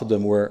half of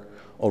them, were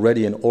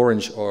already in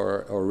orange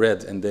or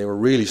red, and they were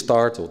really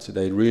startled.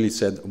 They really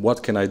said,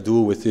 what can I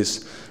do with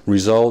this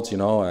result? You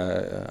know,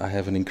 I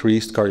have an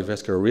increased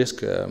cardiovascular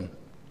risk.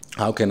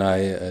 How can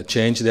I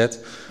change that?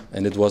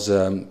 And it was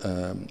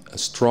a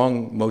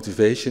strong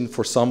motivation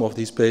for some of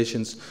these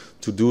patients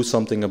to do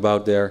something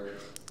about their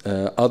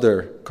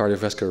other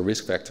cardiovascular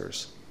risk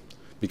factors.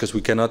 Because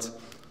we cannot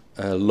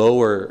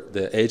lower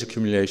the age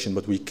accumulation,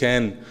 but we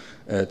can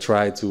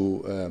try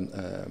to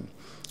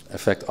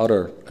affect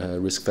other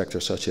risk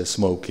factors such as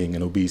smoking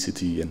and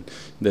obesity, and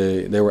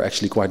they were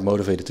actually quite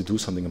motivated to do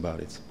something about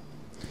it.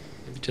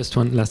 Just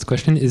one last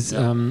question. Is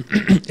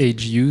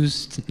age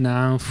used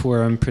now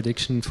for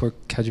prediction for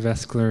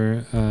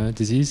cardiovascular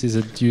disease? Is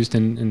it used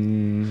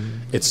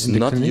in It's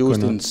not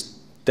used in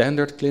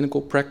standard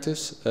clinical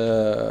practice,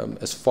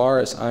 as far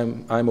as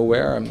I'm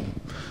aware.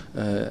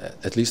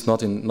 At least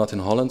not in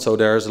Holland. So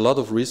there's a lot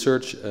of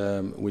research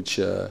which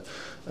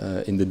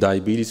in the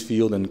diabetes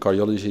field and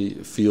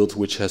cardiology field,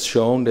 which has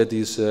shown that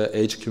this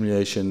age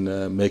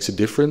accumulation makes a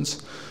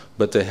difference,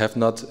 but they have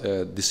not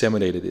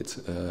disseminated it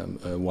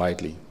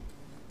widely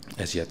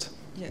as yet.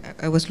 Yeah,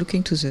 I was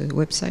looking to the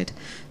website,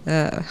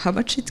 how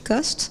much it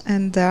costs,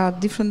 and there are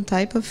different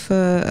type of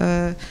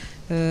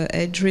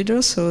age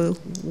readers. So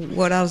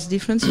what are the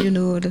difference? You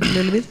know a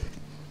little bit.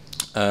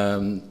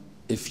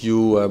 If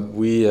you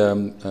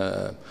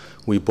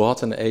we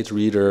bought an age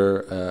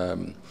reader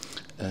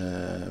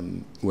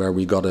where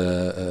we got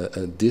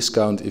a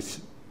discount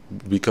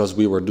because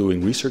we were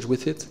doing research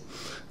with it,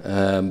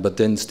 but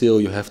then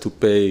still you have to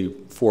pay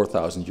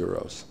 4,000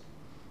 euros.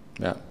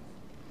 Yeah.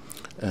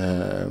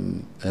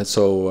 And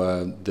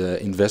so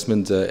the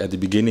investment at the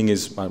beginning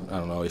is, I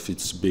don't know if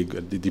it's big,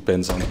 it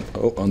depends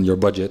on your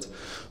budget,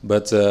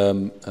 but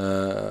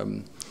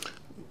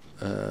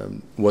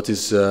what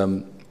is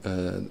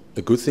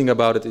a good thing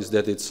about it is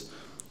that it's,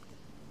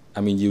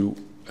 I mean,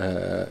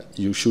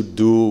 you should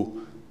do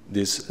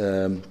this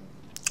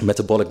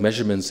metabolic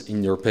measurements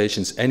in your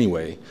patients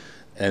anyway,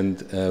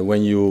 and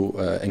when you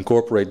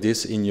incorporate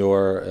this in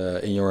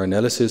your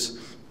analysis,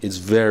 it's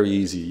very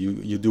easy.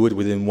 You do it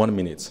within 1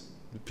 minute.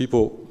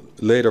 People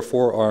lay their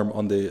forearm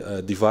on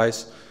the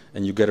device,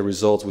 and you get a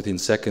result within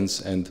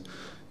seconds, and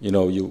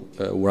you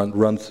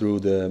run through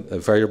the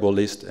variable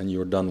list, and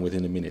you're done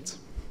within a minute.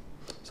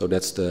 So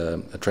that's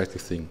the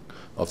attractive thing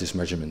of this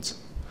measurement.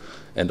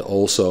 And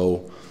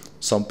also,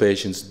 some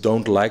patients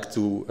don't like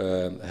to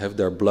have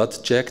their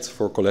blood checked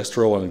for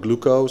cholesterol and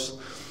glucose.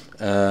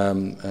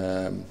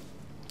 And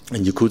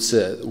you could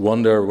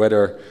wonder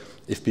whether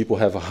if people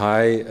have a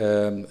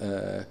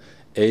high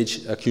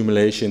age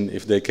accumulation,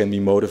 if they can be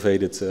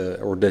motivated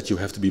or that you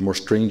have to be more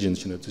stringent,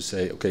 to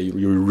say, okay,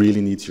 you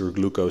really need your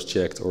glucose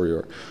checked or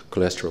your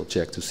cholesterol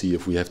checked to see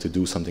if we have to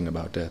do something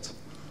about that.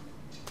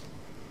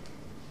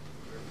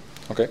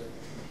 Okay.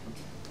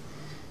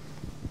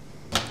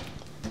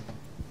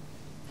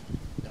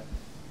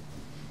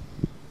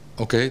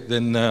 Okay,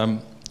 then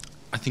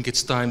I think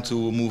it's time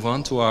to move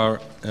on to our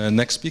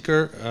next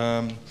speaker.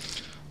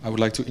 I would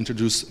like to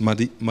introduce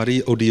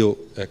Marie-Odile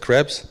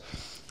Krebs,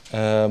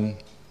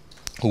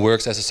 who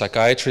works as a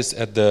psychiatrist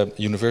at the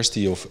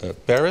University of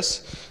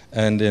Paris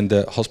and in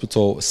the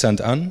Hospital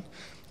Sainte-Anne.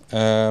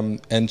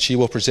 And she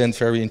will present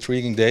very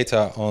intriguing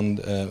data on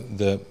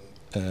the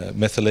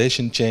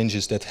methylation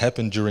changes that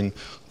happen during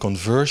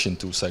conversion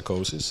to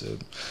psychosis,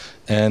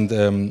 and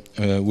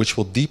which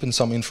will deepen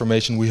some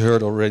information we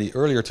heard already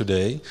earlier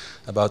today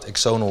about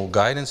axonal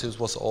guidance. It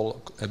was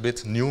all a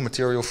bit new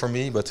material for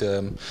me, but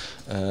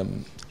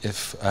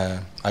if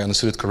I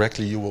understood it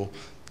correctly, you will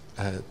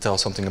tell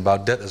something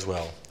about that as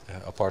well,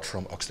 apart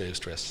from oxidative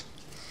stress.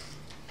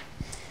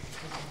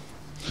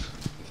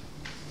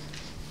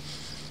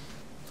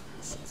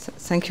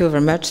 Thank you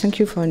very much. Thank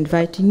you for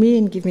inviting me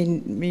and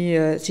giving me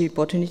the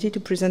opportunity to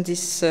present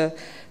these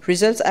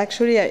results.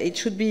 Actually, it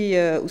should be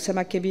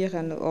Oussama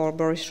Kebir or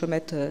Boris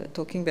Chomet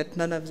talking, but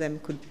none of them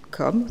could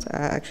come.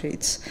 Actually,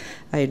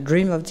 I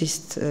dream of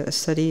this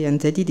study,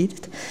 and they did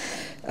it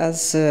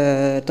as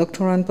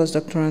doctorand,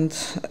 postdoctorand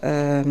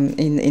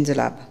in the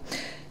lab.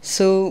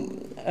 So,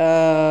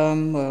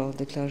 well,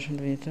 declaration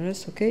of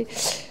interest, okay.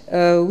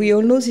 We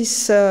all know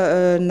this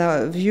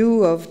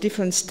view of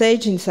different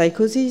stage in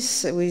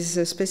psychosis with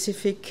a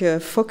specific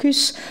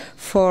focus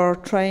for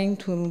trying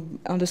to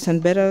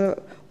understand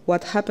better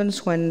what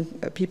happens when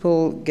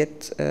people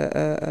get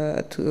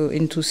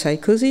into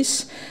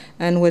psychosis,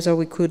 and whether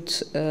we could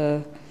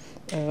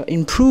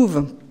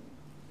improve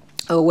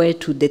a way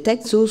to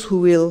detect those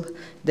who will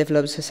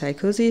develop the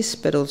psychosis,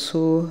 but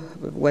also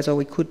whether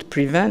we could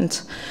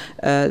prevent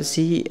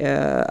the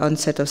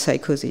onset of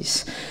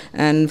psychosis.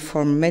 And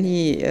for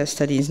many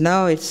studies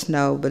now, it's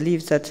now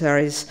believed that there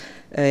is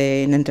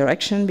an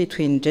interaction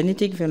between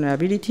genetic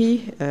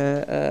vulnerability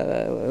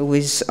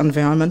with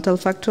environmental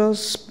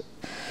factors,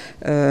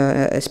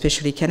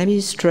 especially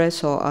cannabis,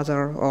 stress,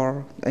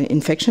 or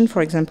infection,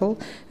 for example.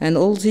 And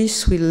all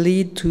this will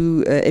lead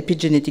to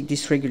epigenetic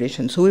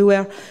dysregulation. So we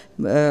were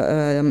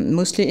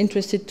mostly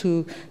interested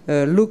to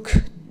look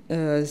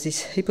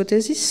this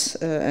hypothesis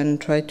and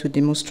try to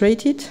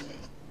demonstrate it.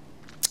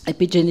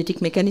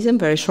 Epigenetic mechanism,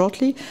 very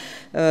shortly,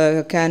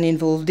 can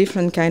involve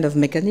different kind of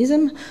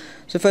mechanism.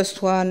 The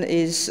first one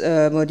is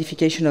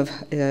modification of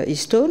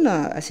histone,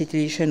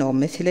 acetylation or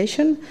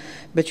methylation,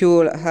 but you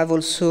will have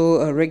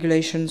also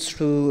regulations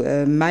through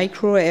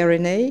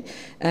microRNA,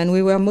 and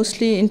we were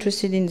mostly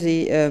interested in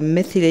the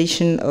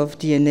methylation of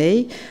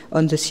DNA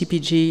on the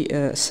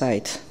CpG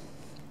site.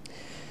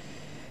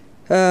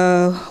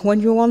 When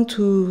you want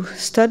to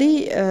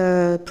study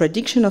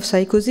prediction of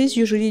psychosis,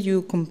 usually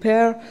you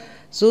compare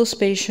those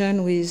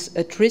patients with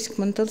at-risk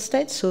mental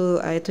state, so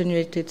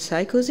attenuated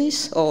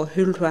psychosis, or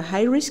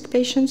ultra-high-risk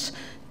patients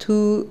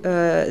to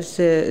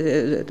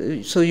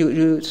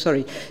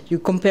you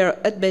compare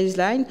at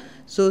baseline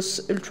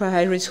those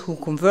ultra-high-risk who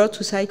convert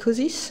to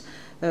psychosis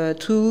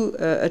to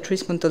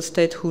at-risk mental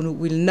state who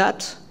will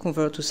not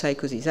convert to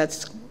psychosis.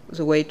 That's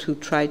the way to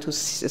try to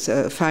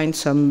find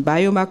some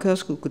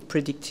biomarkers who could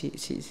predict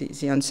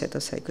the onset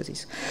of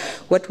psychosis.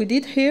 What we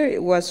did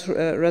here was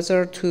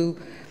rather to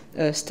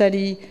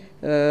study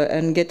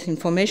and get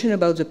information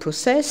about the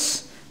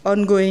process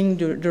ongoing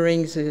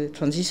during the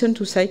transition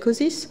to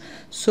psychosis.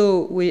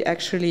 So we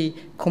actually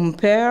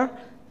compare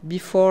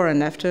before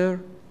and after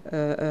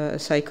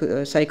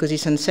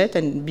psychosis onset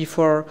and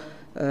before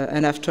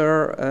and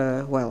after,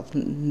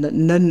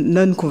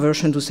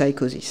 non-conversion to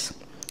psychosis.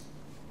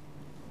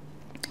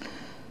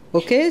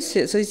 Okay,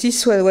 so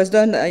this was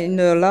done in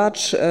a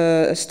large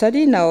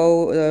study.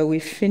 Now we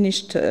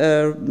finished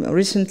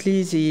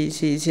recently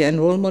the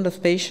enrollment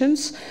of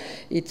patients.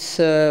 It's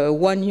a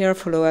one-year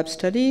follow-up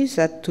study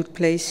that took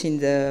place in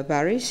the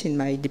Paris, in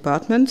my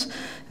department,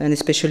 and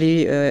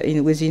especially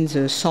within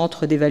the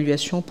Centre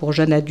d'évaluation pour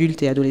jeunes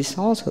adultes et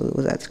adolescents. So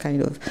that's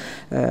kind of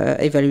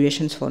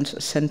evaluations for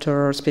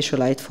center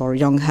specialized for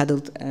young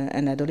adults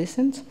and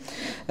adolescents,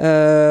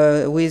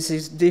 with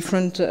these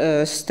different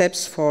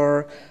steps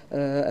for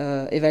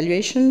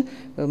evaluation,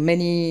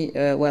 many,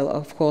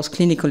 of course,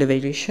 clinical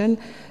evaluation,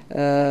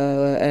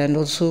 and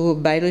also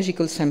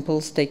biological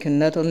samples taken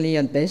not only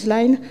at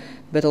baseline,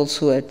 but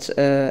also at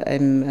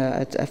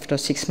after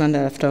 6 months,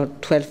 after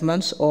 12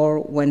 months, or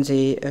when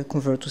they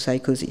convert to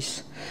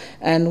psychosis.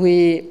 And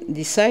we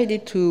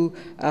decided to,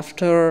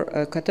 after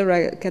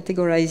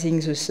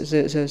categorizing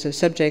the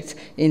subjects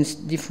in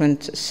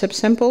different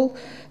subsamples,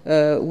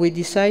 we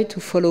decided to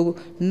follow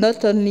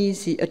not only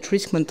the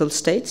at-risk mental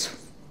states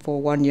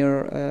for 1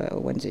 year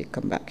when they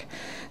come back,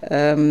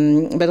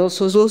 but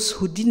also those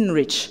who didn't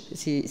reach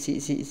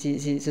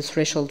the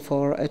threshold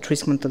for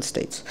at-risk mental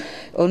states.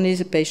 Only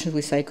the patients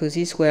with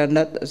psychosis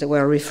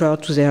were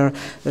referred to their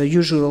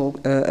usual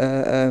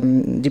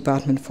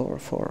department for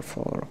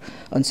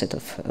onset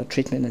of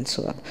treatment and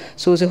so on.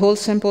 So the whole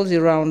sample is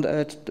around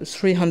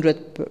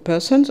 300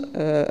 persons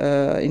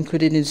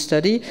included in the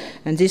study,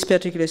 and this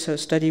particular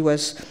study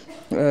was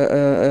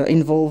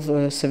involved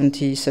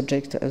 70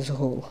 subjects as a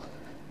whole.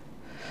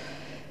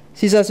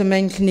 These are the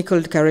main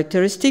clinical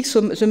characteristics. So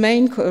the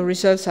main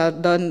results are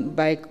done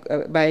by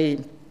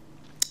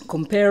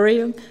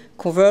comparing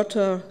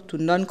converter to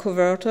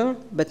non-converter,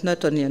 but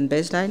not only on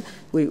baseline.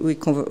 We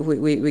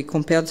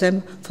compared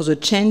them for the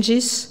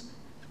changes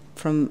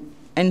from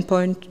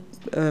endpoint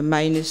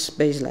minus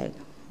baseline.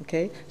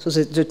 Okay, so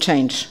the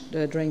change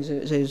during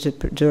the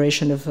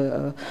duration of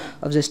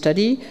the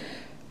study.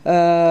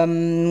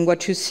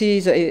 What you see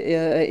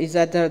is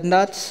that they're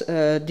not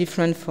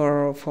different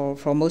for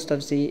most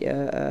of the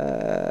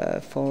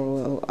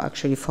for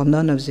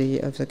none of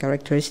the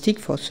characteristic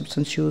for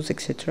substance use,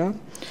 etc.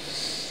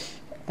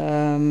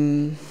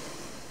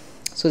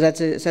 So that's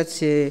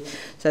the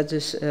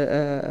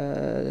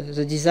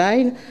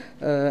design,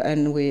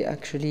 and we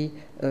actually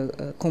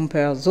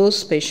compare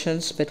those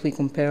patients, but we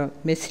compare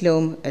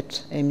methylome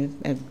at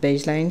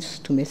baselines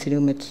to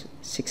methylome at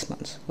 6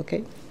 months.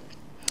 Okay.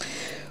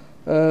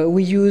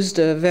 We used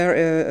a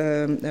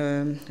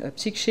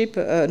chip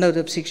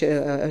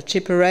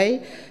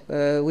array,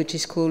 which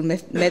is called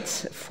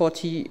METS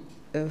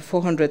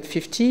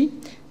 450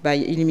 by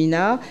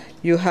Illumina.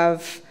 You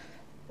have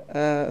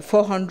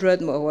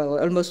 400,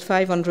 almost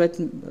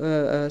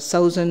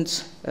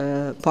 500,000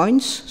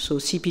 points, so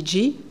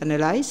CpG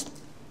analyzed.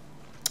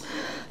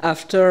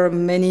 After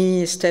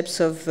many steps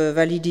of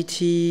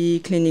validity,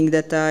 cleaning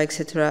data,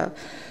 etc.,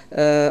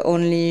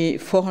 only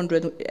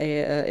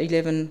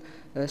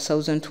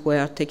 411,000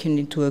 were taken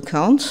into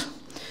account,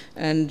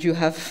 and you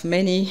have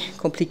many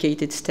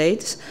complicated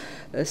stage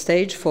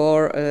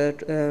for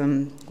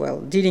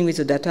dealing with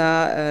the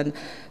data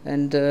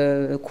and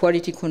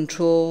quality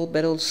control,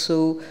 but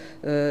also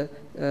to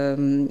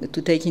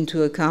take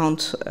into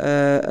account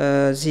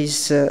the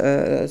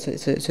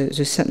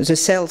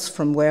cells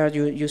from where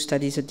you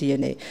study the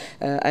DNA.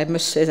 I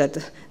must say that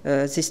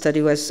this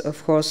study was,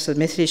 of course,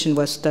 methylation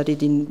was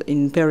studied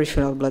in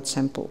peripheral blood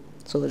sample.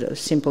 So a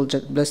simple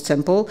blood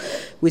sample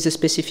with a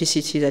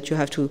specificity that you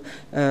have to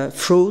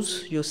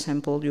froze your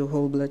sample, your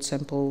whole blood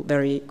sample,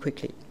 very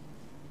quickly.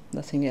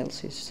 Nothing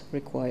else is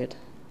required.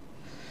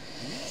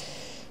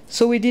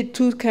 So we did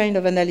two kinds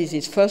of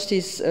analysis. First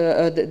is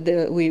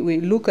we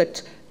look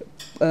at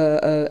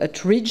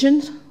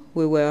regions.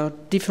 We were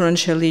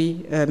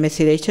differentially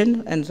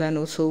methylated, and then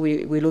also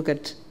we look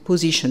at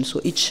position,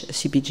 so each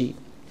CpG.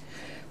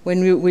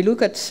 When we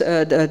look at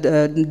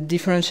the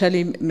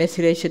differentially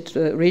methylated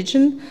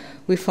region,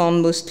 we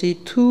found mostly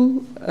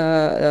two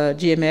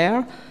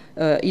GMR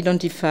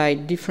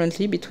identified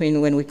differently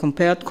between when we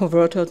compared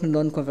converter to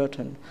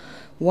non-converter.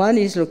 One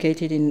is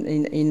located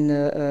in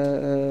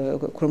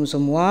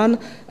chromosome 1,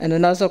 and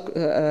another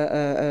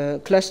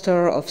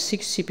cluster of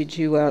 6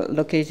 CpG were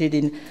located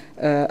in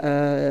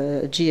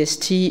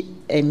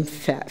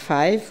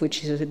GST-M5,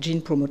 which is a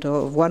gene promoter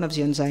of one of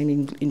the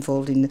enzymes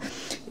involved in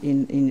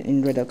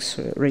redox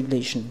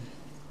regulation.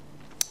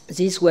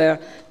 These were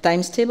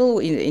time stable.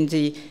 In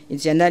the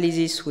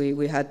analysis,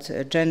 we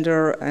had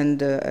gender and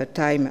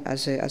time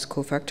as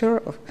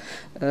cofactor.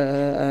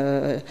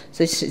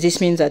 This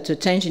means that the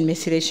change in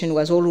methylation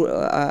was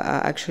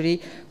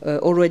actually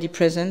already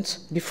present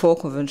before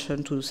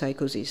conversion to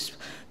psychosis,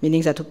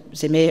 meaning that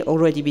they may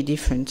already be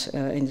different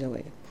in the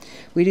way.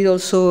 We did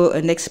also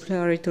an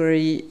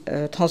exploratory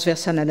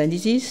transversal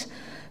analysis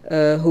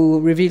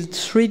who revealed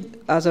 3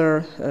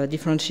 other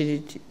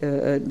differentiated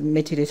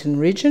methylation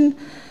regions.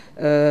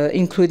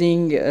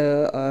 Including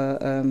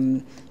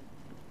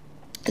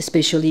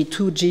especially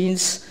 2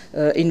 genes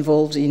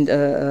involved in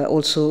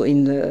also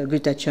in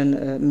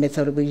glutathione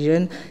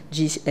metabolism,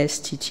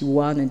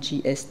 GSTT1 and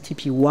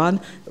GSTP1,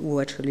 who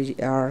actually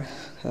are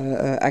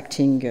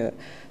acting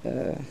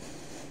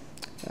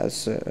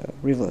as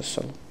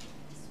reversal.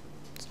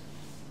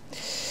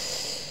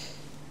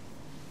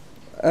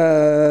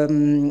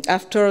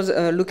 After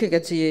looking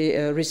at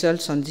the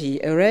results on the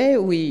array,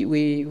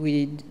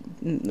 we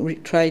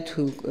try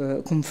to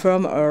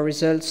confirm our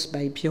results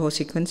by PO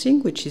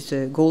sequencing, which is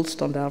a gold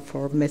standard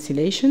for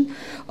methylation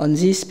on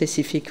these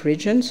specific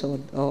regions or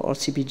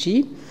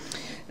CpG.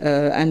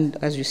 And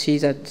as you see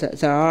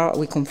that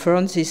we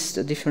confirm this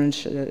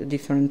different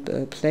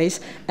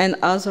place, and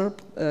other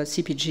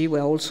CpG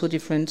were also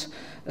different,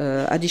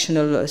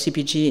 additional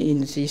CpG in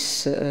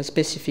this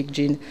specific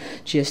gene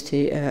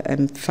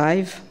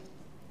GST-M5.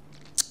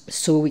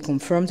 So we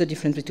confirm the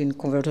difference between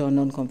converter and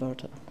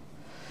non-converter.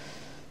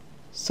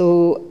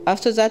 So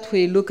after that,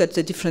 we look at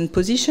the different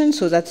positions.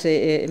 So that's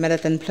a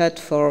Manhattan plot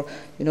for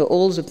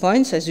all the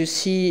points. As you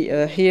see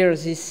here,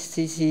 this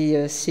is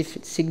the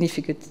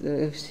significance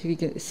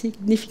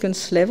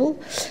level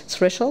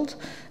threshold.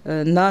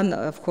 None,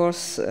 of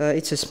course,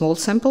 it's a small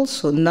sample,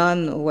 so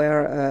none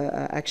were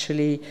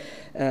actually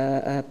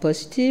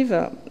positive.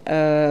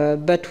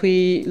 But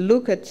we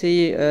look at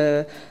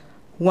the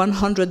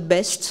 100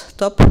 best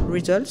top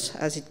results,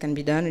 as it can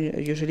be done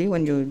usually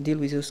when you deal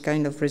with those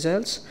kind of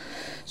results.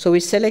 So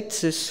we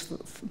select this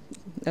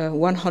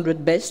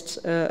 100 best,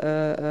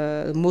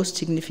 most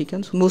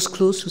significant, most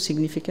close to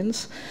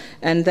significance,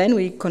 and then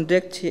we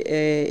conduct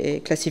a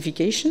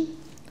classification,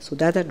 so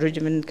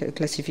data-driven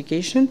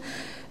classification.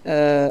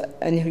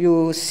 And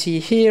you see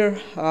here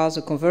are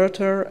the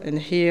converter, and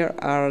here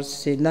are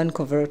the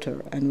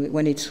non-converter. And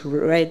when it's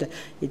red,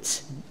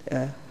 it's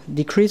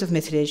decrease of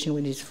methylation.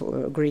 When it's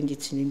green,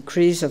 it's an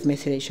increase of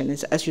methylation.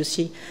 As you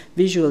see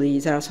visually,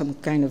 there are some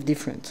kind of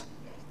difference.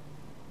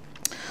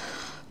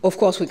 Of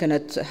course, we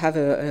cannot have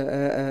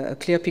a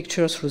clear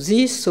picture through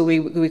this, so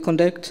we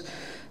conduct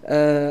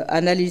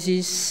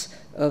analysis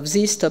of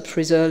these top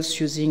results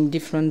using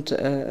different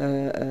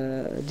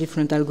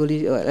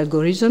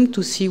algorithms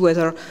to see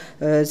whether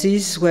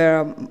these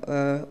were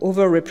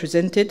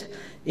overrepresented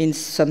in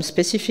some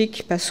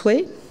specific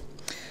pathway.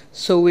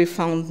 So we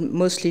found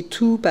mostly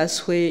 2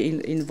 pathways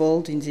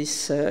involved in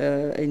this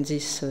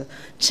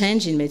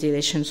change in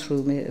methylation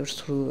through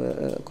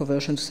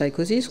conversion to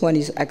psychosis. One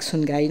is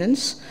axon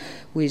guidance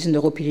with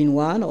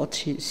neuropilin-1 or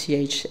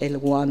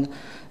CHL1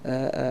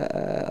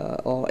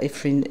 or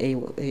ephrin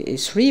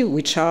A3,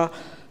 which are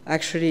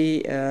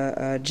actually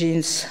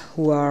genes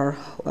who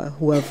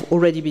have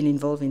already been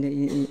involved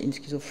in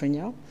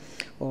schizophrenia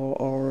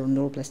or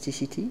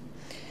neuroplasticity.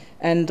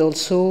 And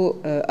also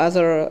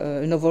other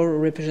novel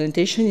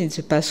representation in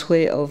the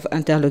pathway of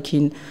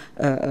interleukin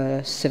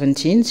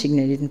 17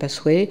 signaling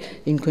pathway,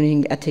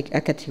 including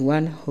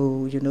AKT1,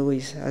 who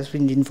has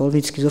been involved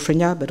in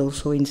schizophrenia, but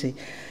also in the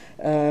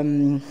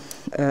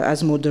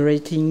as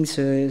moderating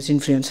the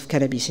influence of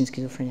cannabis in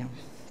schizophrenia.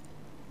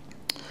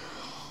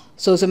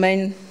 So the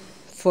main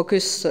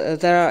focus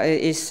there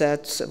is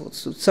that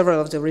several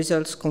of the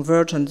results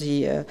converge on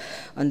the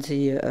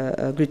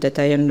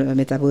glutathione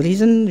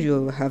metabolism.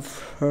 You have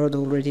heard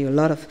already a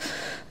lot of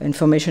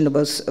information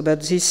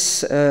about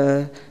this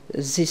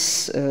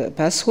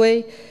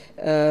pathway.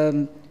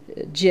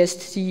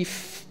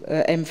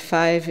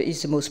 GST-M5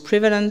 is the most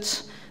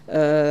prevalent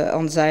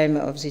enzyme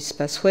of this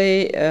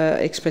pathway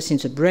expressed in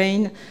the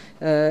brain.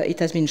 It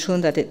has been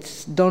shown that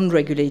it's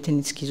down-regulated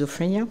in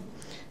schizophrenia.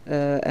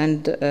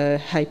 and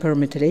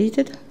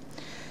hypermethylated.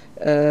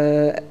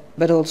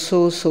 But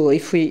also, so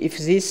if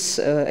these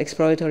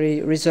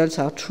exploratory results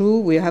are true,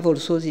 we have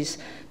also this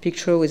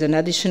picture with an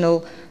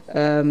additional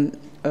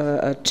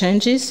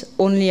changes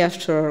only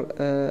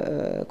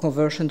after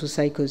conversion to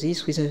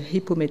psychosis, with a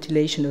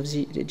hypomethylation of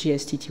the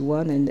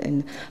GSTT1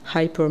 and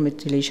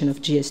hypermethylation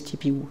of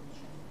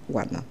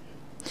GSTP1.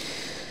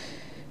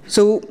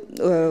 So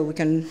we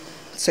can.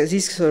 So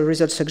these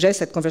results suggest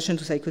that conversion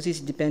to psychosis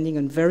is depending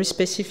on very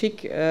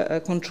specific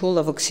control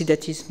of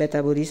oxidative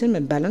metabolism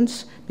and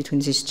balance between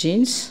these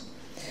genes.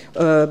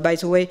 By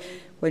the way,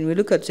 when we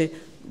look at the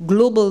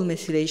global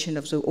methylation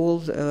of the all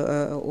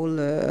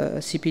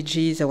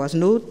CpGs, there was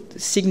no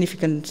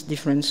significant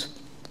difference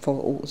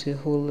for the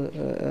whole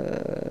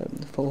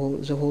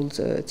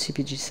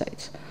CpG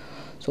sites.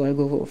 So I'll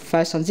go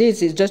fast on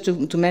this. It's just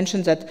to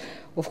mention that,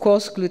 of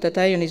course,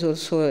 glutathione is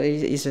also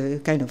is a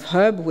kind of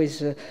hub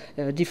with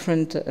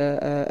different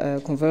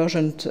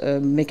conversion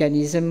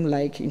mechanism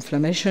like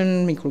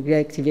inflammation, microglia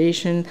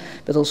activation,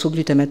 but also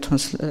glutamate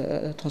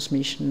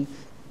transmission,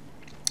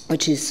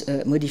 which is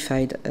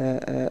modified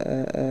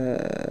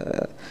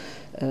and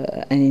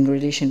in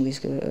relation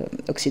with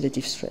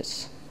oxidative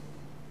stress.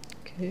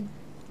 Okay.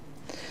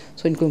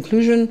 So in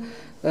conclusion,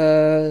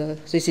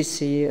 this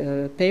is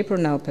a paper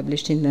now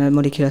published in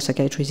Molecular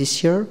Psychiatry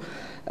this year.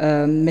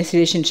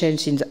 Methylation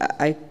change in the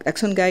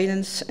axon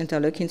guidance,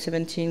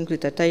 interleukin-17,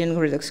 glutathione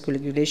redox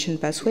coagulation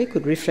pathway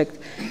could reflect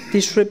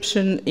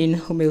disruption in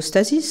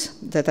homeostasis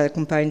that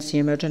accompanies the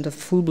emergence of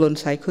full-blown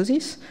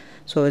psychosis.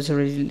 So it's a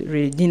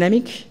really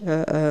dynamic,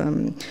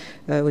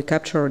 we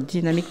capture a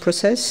dynamic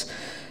process.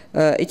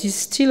 It is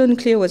still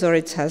unclear whether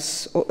it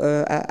has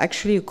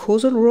actually a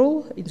causal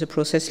role in the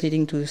process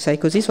leading to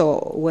psychosis,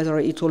 or whether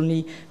it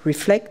only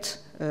reflects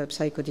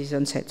psychosis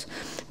onset.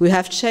 We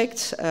have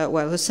checked,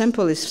 well, the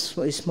sample is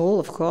small,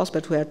 of course,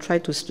 but we have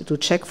tried to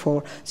check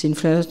for the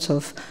influence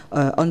of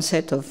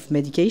onset of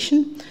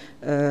medication,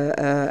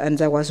 and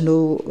there was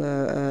no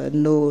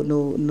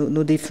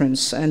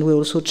difference. And we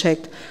also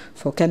checked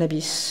for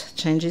cannabis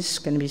changes,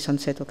 cannabis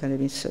onset or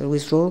cannabis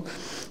withdrawal,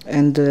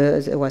 and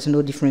there was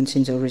no difference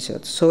in the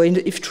results. So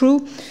if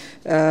true,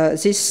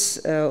 these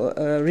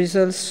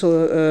results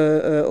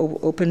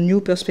open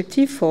new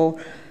perspective for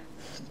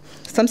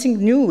something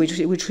new,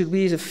 which will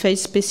be the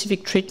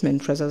phase-specific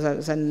treatment rather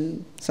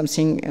than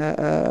something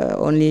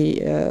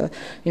only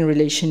in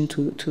relation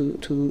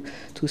to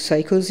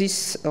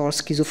psychosis or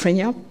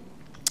schizophrenia.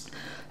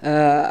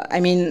 I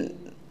mean,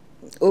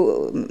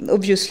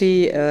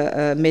 obviously,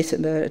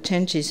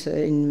 changes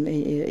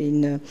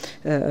in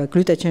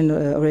glutathione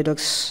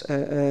redox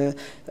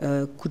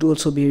could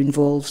also be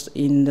involved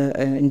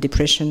in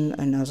depression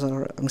and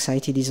other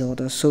anxiety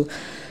disorders. So,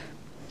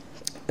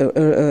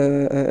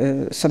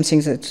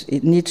 something that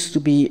it needs to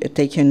be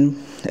taken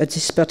at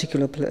this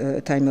particular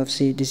time of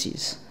the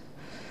disease.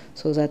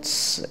 So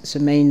that's the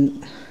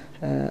main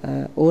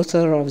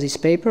author of this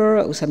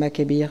paper, Oussama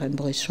Kebir and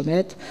Boris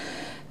Chomet.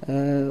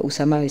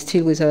 Oussama is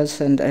still with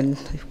us and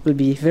will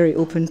be very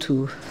open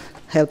to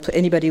help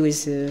anybody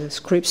with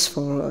scripts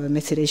for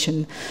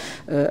methylation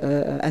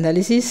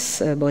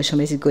analysis. Boris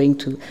Chomet is going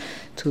to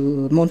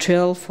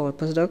Montreal for a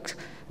postdoc.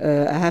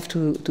 I have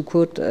to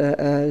quote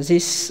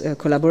these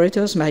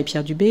collaborators,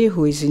 Marie-Pierre Dubé,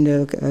 who is in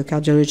the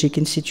Cardiologic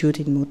Institute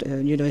in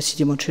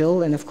University of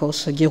Montreal, and of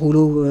course Guy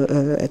Rouleau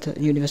at the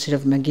University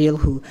of McGill,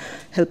 who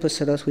helped us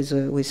a lot with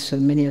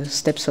many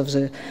steps of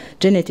the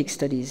genetic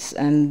studies.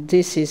 And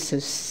this is a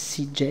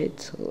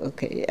CJET,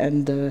 okay,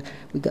 and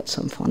we got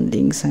some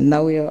fundings, and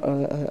now we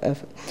are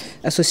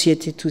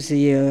associated to the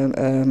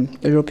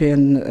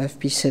European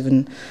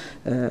FP7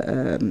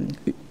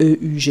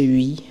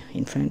 EUGUI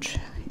in French,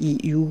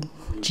 EU.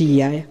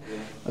 GEI.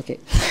 Okay.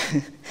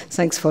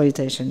 Thanks for your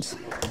attention.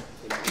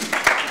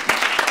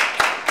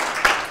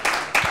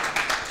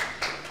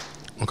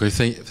 Okay,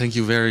 thank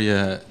you. Very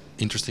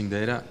interesting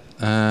data.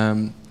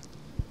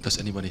 Does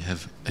anybody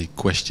have a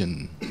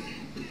question?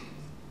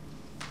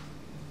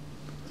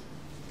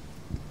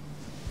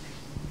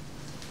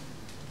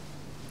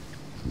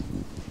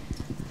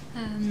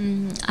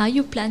 Are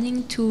you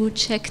planning to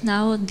check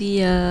now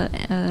the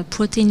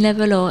protein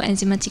level or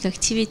enzymatic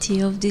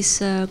activity of these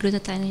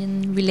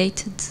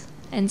glutathione-related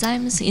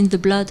enzymes in the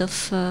blood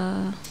of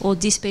or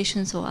these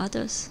patients or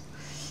others?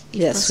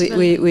 Yes,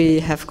 we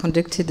have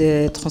conducted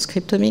a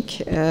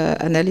transcriptomic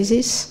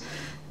analysis,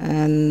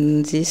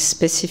 and this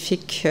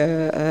specific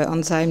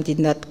enzyme did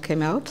not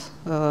come out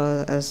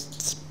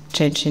as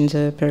change in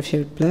the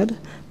peripheral blood,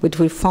 but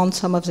we found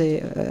some of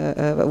the,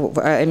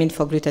 I mean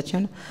for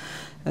glutathione.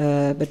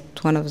 But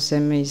one of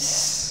them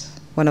is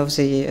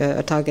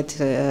the target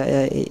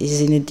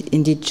is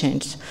indeed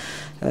changed.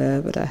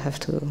 But I have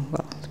to.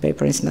 Well, the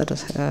paper is not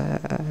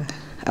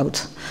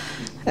out.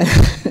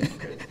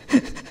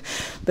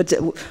 But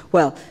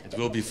well, it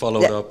will be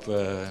followed up.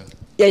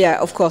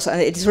 Yeah, of course,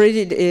 and it's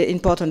really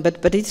important.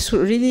 But it's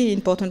really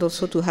important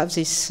also to have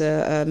this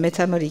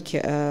metabolic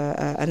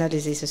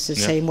analysis the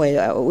same way.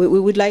 We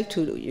would like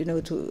to, you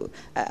know,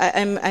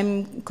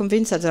 I'm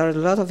convinced that there are a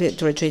lot of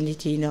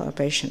heterogeneity in our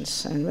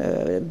patients,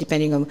 and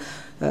depending on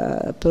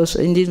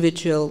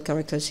individual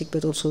characteristics,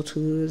 but also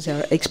to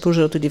their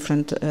exposure to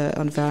different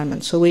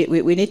environments. So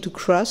we need to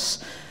cross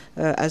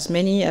as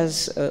many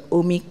as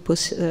omic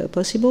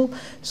possible,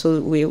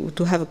 so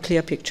to have a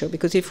clear picture.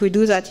 Because if we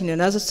do that in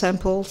another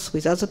samples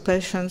with other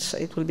patients,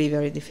 it will be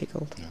very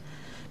difficult. Yeah.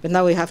 But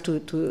now we have to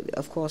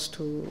of course,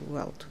 to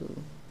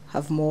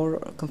have more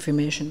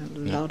confirmation,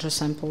 larger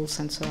samples,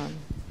 and so on.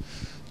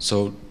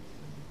 So,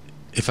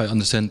 if I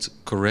understand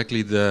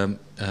correctly,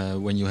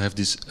 when you have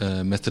these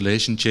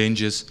methylation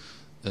changes,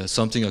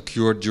 something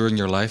occurred during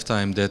your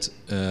lifetime that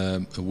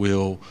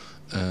will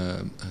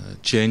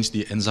change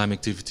the enzyme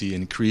activity,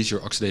 increase your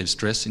oxidative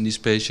stress in these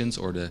patients,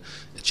 or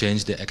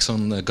change the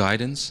exon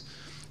guidance.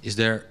 Is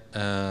there,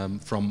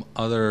 from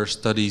other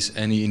studies,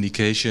 any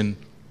indication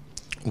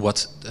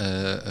what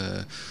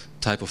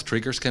type of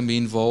triggers can be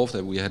involved?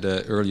 We had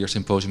an earlier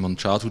symposium on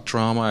childhood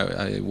trauma.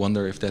 I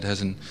wonder if that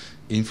has an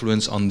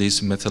influence on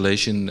these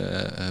methylation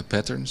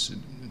patterns.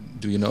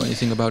 Do you know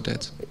anything about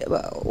that?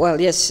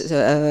 Well, yes,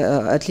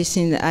 at least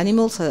in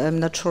animals. I'm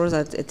not sure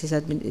that it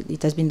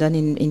has been done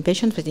in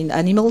patients, but in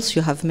animals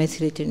you have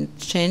methylation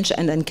change,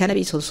 and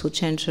cannabis also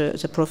change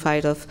the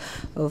profile of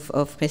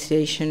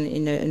methylation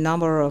in a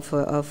number of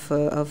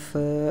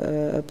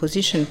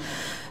positions.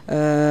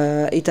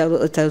 It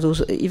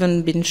has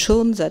even been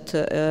shown that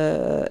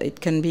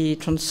it can be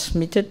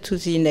transmitted to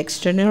the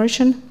next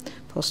generation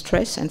for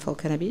stress and for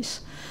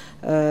cannabis.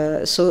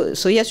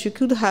 So yes, you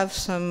could have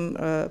some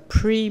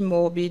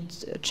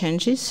pre-morbid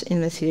changes in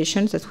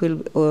methylation that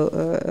will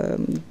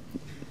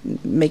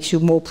makes you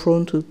more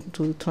prone to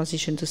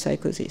transition to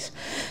psychosis.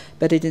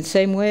 But in the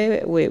same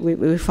way,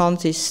 we found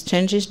these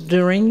changes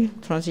during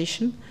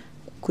transition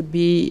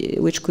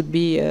which could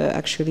be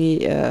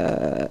actually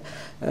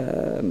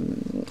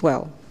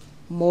well,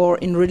 more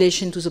in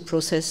relation to the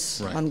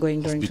process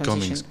ongoing during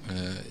transition.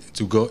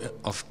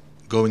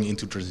 Going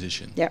into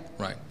transition. Yeah.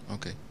 Right.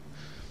 Okay.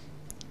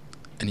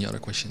 Any other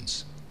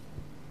questions?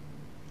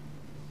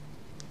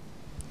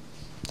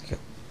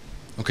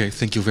 Okay,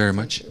 thank you very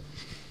much.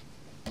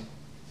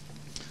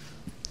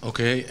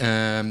 Okay,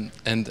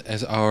 and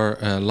as our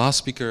last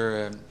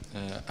speaker,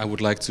 I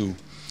would like to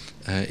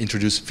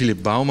introduce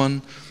Philip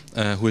Baumann,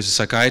 who is a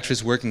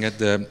psychiatrist working at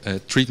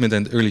the Treatment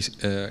and Early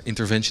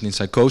Intervention in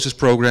Psychosis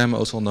program,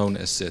 also known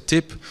as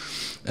TIP,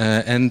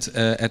 and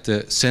at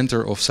the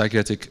Center of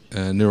Psychiatric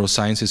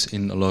Neurosciences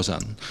in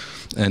Lausanne.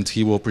 And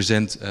he will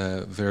present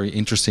very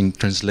interesting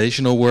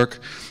translational work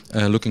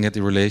looking at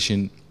the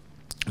relation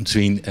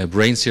between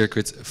brain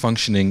circuit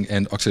functioning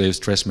and oxidative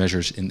stress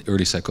measures in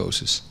early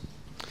psychosis.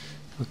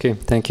 Okay,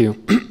 thank you.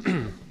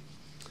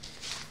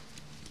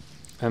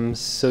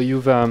 So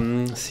you've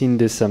seen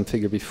this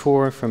figure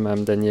before from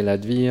Daniela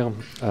Dwyer,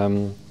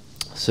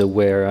 so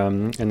where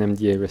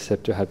NMDA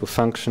receptor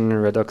hypofunction,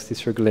 redox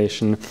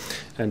dysregulation,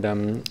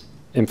 and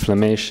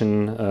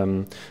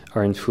inflammation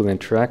are in full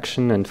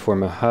interaction and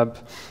form a hub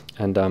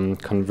and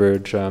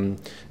converge and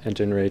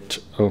generate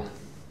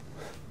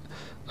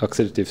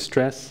oxidative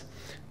stress.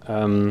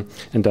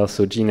 And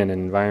also gene and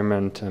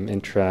environment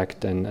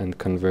interact and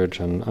converge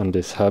on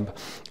this hub,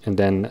 and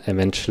then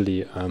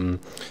eventually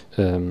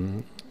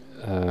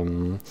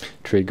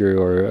trigger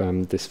or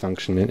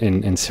dysfunction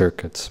in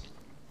circuits.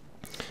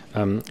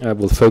 I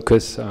will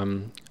focus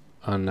on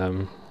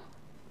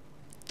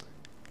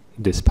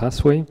this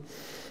pathway.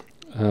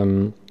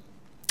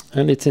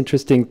 And it's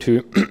interesting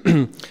to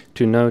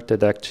to note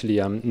that actually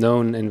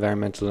known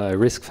environmental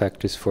risk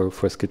factors for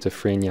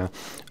schizophrenia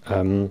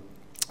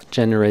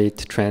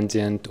generate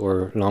transient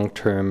or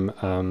long-term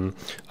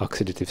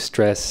oxidative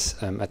stress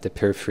at the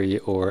periphery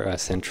or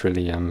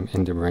centrally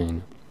in the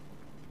brain.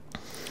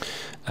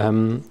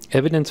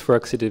 Evidence for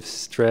oxidative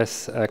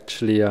stress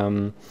actually,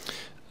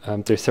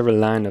 there's several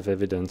lines of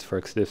evidence for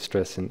oxidative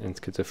stress in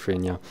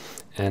schizophrenia,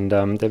 and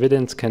the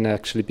evidence can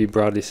actually be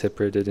broadly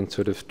separated in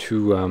sort of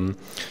two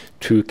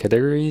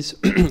categories.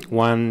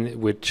 One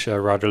which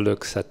rather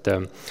looks at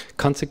the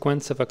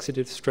consequence of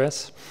oxidative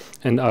stress,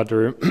 and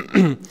other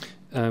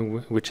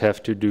which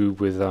have to do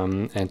with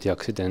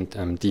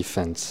antioxidant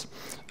defense.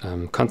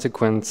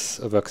 Consequence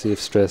of oxidative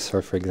stress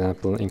are, for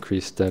example,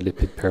 increased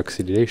lipid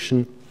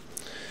peroxidation.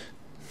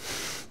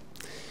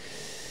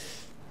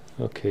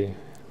 Okay,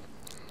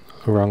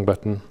 wrong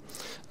button.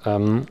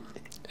 And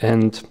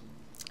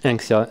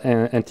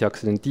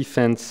antioxidant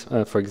defense,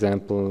 for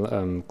example,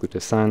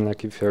 glutathione,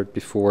 like you've heard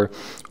before,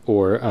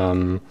 or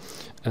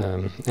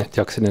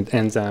antioxidant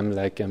enzyme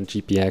like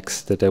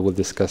GPX that I will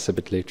discuss a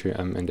bit later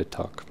in the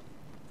talk.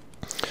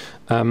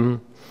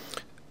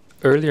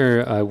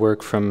 Earlier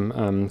work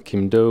from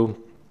Kim Do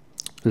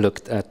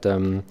looked at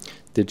the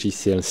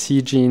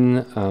GCLC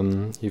gene.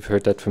 You've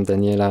heard that from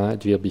Daniela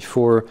Dwyer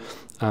before.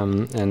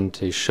 and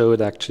they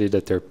showed actually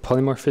that there's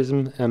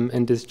polymorphism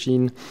in this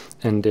gene,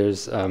 and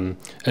there's a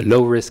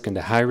low risk and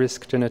a high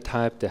risk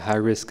genotype. The high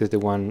risk is the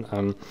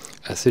one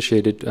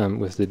associated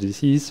with the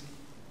disease.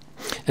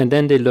 And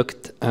then they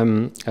looked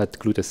at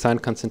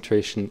glutathione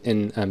concentration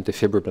in the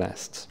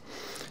fibroblasts.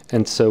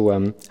 And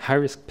so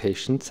high-risk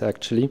patients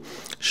actually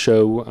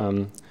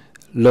show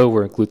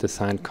lower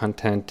glutathione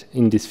content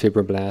in these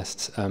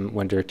fibroblasts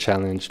when they're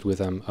challenged with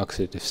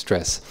oxidative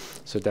stress.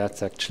 So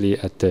that's actually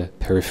at the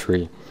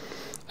periphery.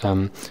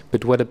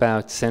 But what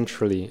about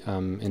centrally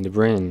in the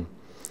brain?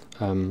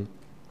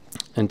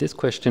 And this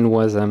question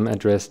was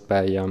addressed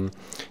by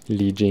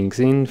Li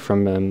Jingxin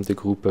from the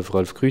group of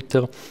Rolf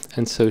Grüter.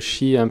 And so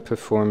she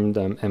performed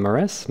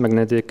MRS,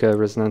 magnetic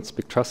resonance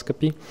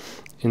spectroscopy,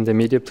 in the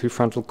medial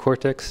prefrontal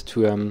cortex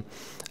to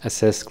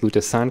assess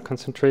glutathione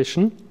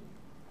concentration.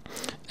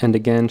 And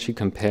again, she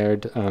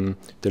compared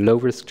the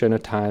low-risk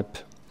genotype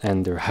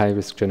and their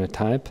high-risk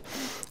genotype.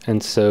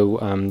 And so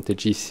the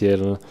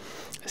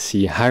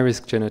GCLC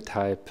high-risk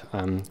genotype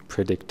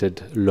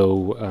predicted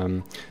low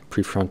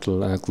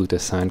prefrontal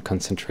glutathione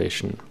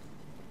concentration.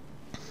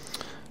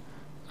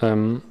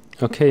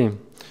 Okay,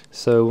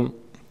 so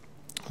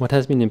what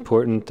has been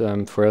important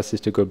for us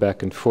is to go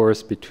back and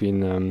forth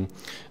between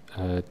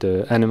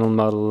the animal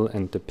model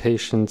and the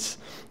patients.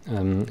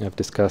 I've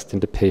discussed in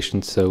the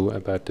patients so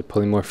about the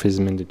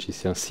polymorphism in the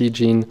GCLC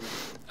gene,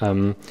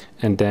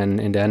 and then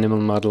in the animal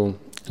model,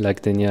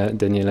 like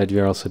Daniela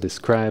Duer also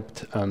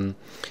described,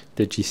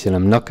 the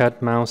GCLM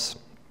knockout mouse,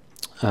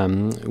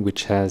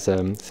 which has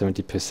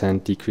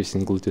 70% decrease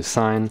in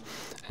glutathione,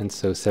 and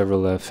so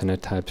several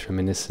phenotypes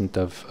reminiscent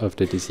of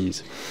the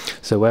disease.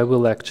 So I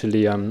will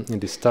actually in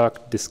this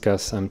talk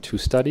discuss two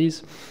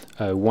studies.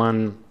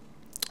 One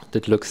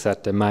that looks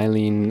at the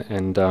myelin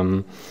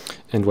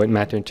and white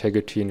matter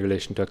integrity in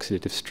relation to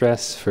oxidative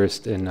stress,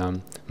 first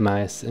in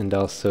mice and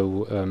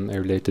also a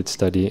related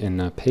study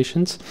in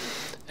patients.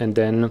 And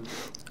then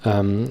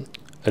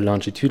a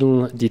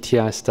longitudinal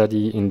DTI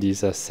study in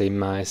these same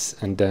mice,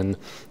 and then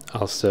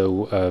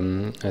also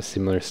a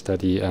similar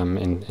study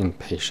in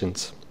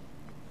patients.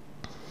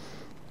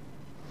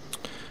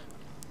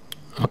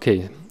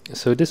 Okay,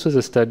 so this was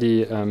a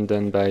study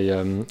done by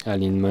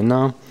Aline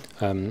Monin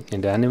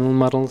in the animal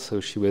model. So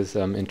she was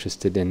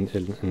interested in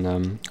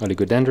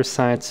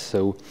oligodendrocytes,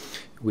 so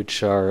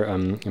which are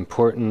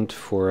important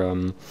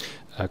for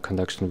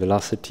conduction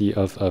velocity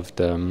of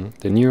the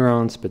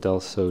neurons, but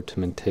also to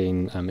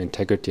maintain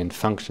integrity and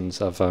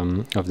functions of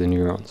the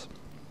neurons.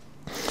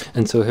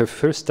 And so her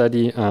first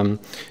study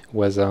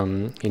was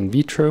in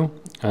vitro,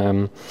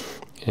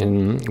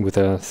 with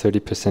a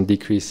 30%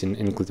 decrease in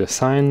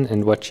glutathione,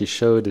 and what she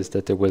showed is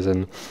that there was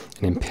an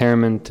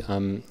impairment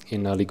in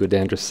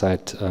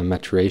oligodendrocyte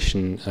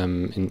maturation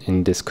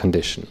in this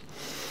condition.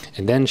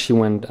 And then she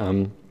went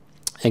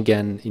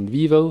again in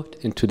vivo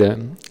into the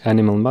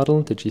animal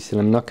model, the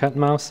GCLM knockout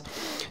mouse,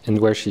 and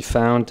where she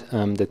found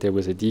that there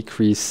was a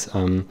decrease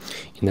in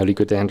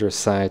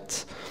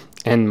oligodendrocytes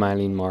and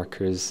myelin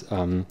markers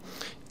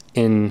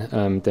in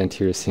the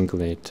anterior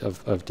cingulate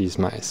of these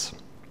mice.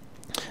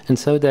 And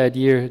so the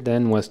idea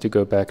then was to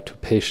go back to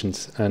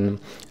patients, and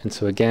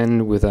so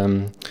again with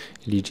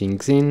Li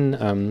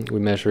Jingxin, we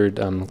measured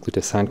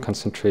glutathione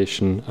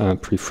concentration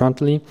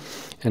prefrontally,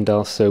 and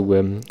also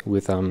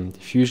with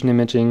diffusion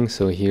imaging.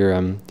 So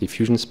here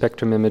diffusion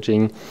spectrum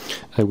imaging,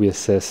 we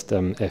assessed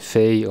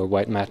FA or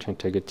white matter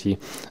integrity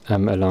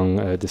along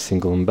the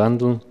cingulum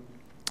bundle.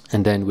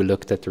 And then we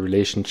looked at the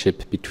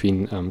relationship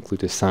between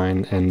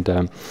glutathione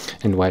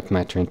and white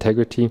matter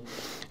integrity.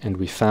 And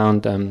we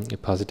found a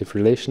positive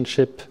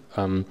relationship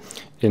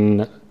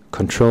in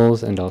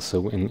controls and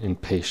also in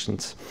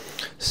patients.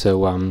 So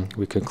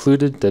we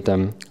concluded that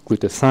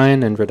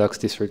glutathione and redox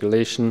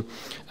dysregulation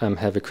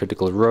have a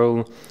critical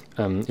role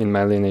in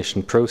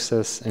myelination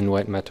process and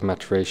white matter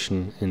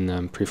maturation in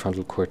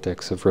prefrontal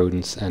cortex of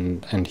rodents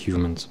and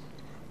humans.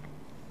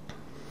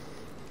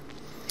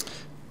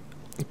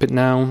 But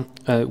now,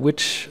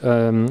 which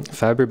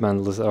fiber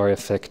bundles are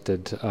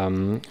affected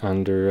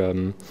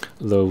under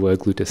low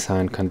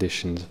glutathione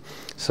conditions?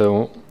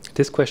 So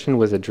this question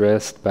was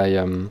addressed by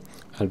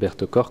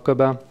Alberto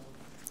Corcoba,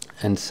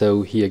 and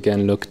so he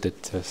again looked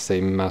at the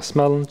same mouse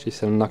model,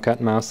 GCLM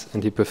knockout mouse,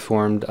 and he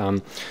performed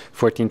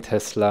 14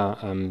 Tesla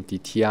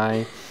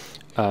DTI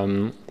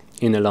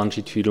in a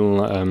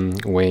longitudinal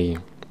way.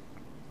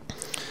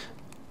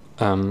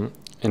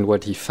 And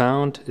what he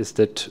found is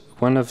that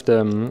one of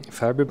the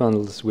fiber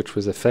bundles which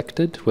was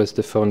affected was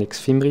the fornix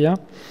fimbria,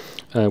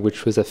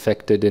 which was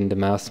affected in the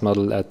mouse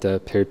model at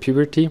the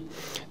peripuberty,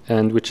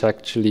 and which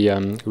actually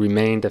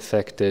remained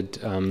affected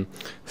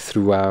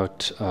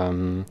throughout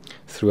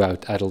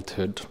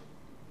adulthood.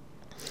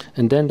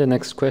 And then the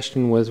next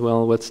question was,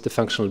 well, what's the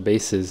functional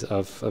basis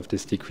of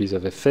this decrease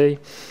of FA?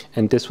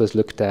 And this was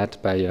looked at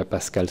by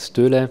Pascal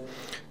Stoele,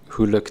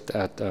 who looked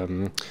at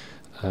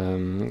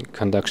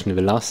conduction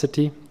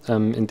velocity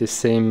in this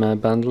same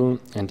bundle,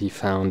 and he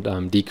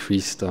found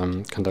decreased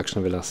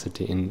conduction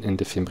velocity in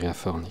the fimbria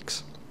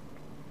fornix.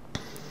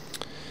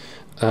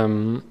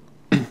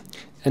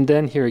 And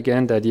then here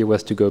again, the idea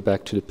was to go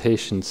back to the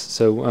patients.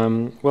 So,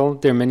 well,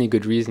 there are many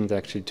good reasons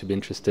actually to be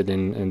interested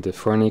in the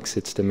fornix.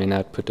 It's the main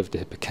output of the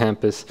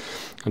hippocampus.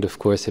 And of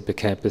course,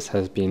 hippocampus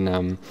has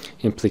been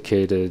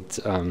implicated,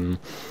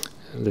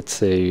 let's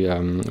say,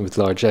 with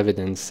large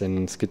evidence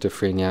in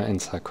schizophrenia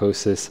and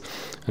psychosis.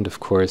 And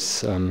of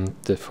course,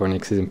 the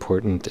fornix is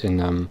important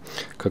in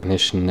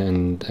cognition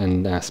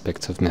and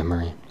aspects of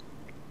memory.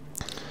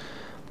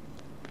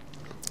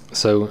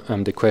 So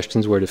the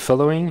questions were the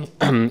following: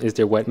 Are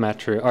there white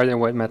matter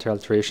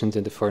alterations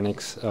in the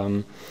fornix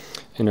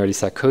in early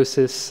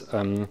psychosis?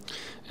 And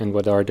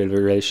what are the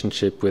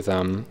relationship with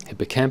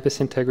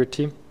hippocampus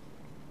integrity?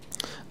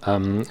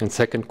 And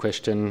second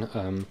question,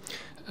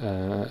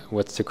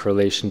 what's the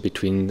correlation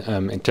between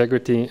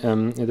integrity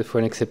in the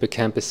fornix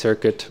hippocampus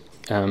circuit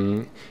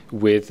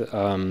with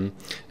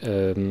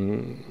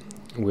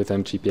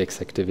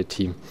GPX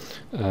activity?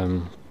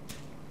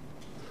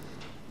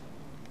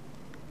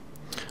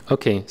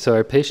 Okay, so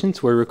our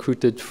patients were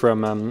recruited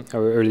from our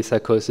early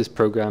psychosis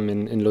program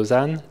in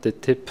Lausanne, the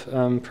TIP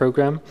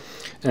program,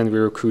 and we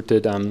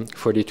recruited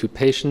 42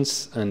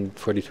 patients and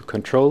 42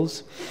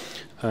 controls.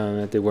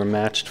 They were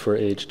matched for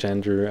age,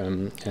 gender,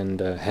 and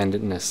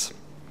handedness.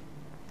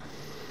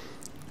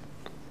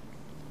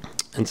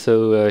 And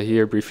so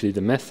here briefly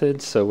the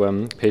method.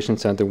 So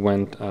patients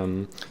underwent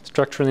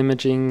structural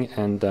imaging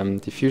and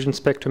diffusion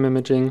spectrum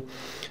imaging,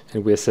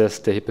 and we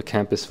assessed the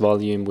hippocampus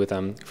volume with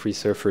free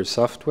surfer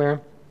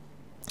software.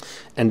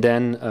 And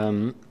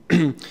then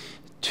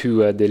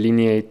to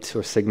delineate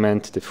or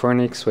segment the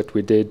fornix, what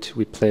we did,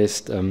 we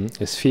placed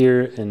a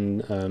sphere in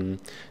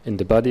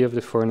the body of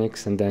the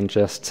fornix, and then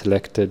just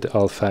selected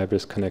all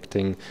fibers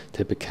connecting the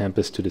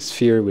hippocampus to the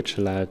sphere, which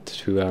allowed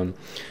to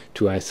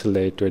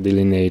isolate or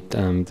delineate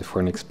the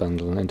fornix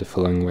bundle in the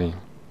following way.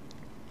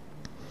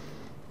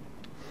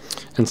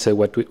 And so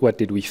what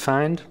did we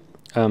find?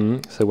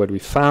 So what we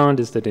found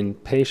is that in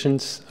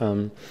patients,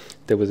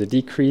 there was a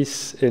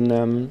decrease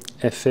in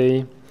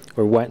FA,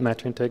 or white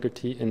matter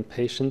integrity, in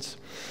patients.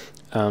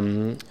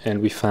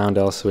 And we found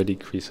also a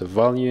decrease of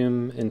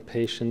volume in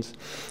patients.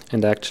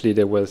 And actually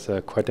there was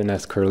quite a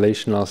nice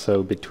correlation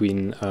also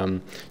between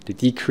the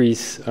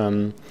decrease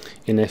in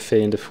FA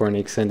in the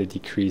fornix and the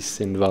decrease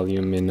in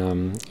volume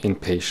in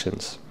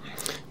patients,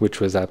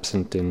 which was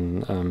absent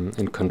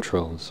in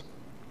controls.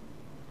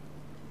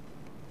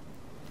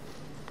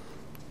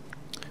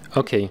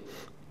 Okay.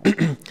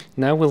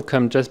 Now we'll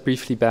come just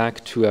briefly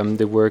back to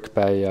the work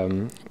by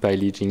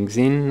Li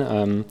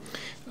Jingxin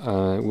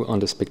on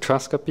the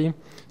spectroscopy.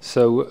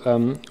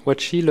 So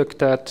what she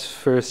looked at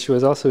first, she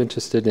was also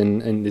interested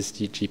in this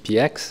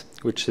GPX,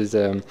 which is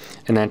an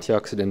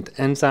antioxidant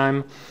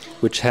enzyme,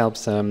 which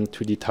helps to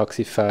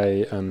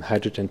detoxify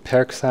hydrogen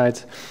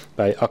peroxides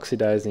by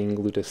oxidizing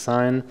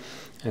glutathione,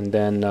 and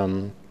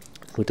then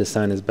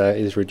glutathione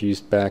is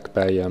reduced back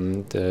by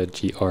the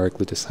GR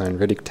glutathione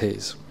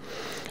reductase.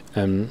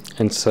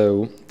 And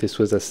so this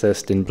was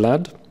assessed in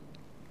blood,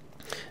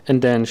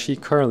 and then she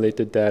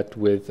correlated that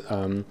with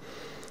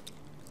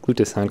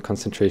glutathione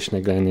concentration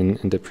again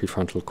in the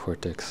prefrontal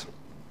cortex.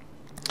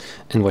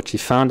 And what she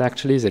found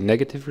actually is a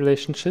negative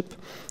relationship.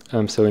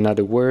 So in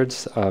other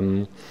words,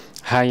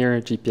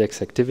 higher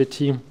GPX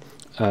activity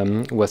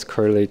was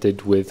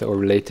correlated with or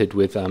related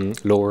with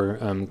lower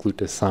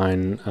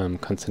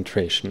glutathione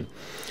concentration.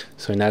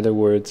 So in other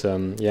words,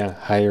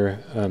 higher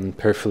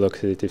peripheral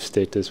oxidative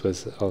status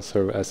was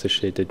also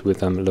associated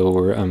with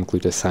lower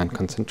glutathione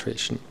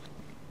concentration.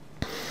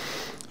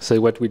 So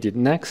what we did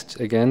next,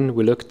 again,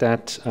 we looked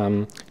at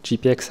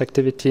GPX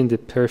activity in the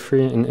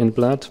periphery in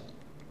blood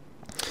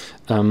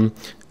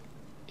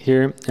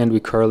here, and we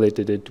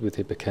correlated it with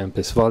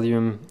hippocampus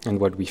volume. And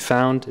what we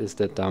found is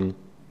that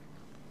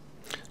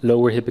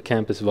lower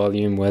hippocampus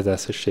volume was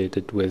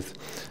associated with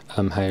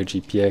higher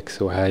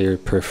GPX or higher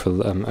peripheral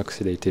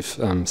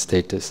oxidative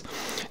status,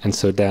 and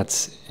so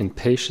that's in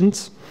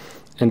patients.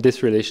 And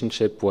this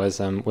relationship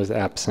was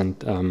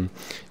absent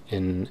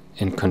in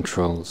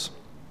controls.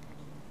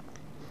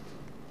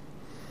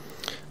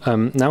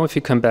 Now, if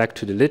you come back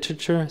to the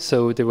literature,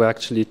 so there were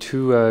actually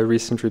two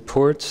recent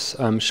reports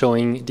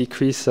showing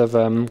decrease of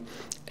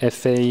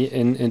FA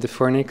in the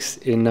fornix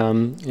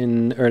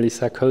in early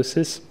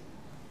psychosis.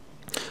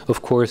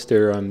 Of course,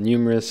 there are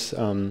numerous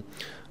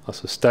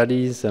also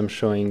studies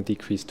showing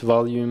decreased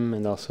volume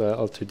and also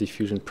altered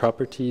diffusion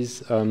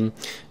properties in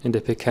the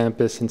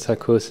hippocampus in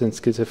psychosis and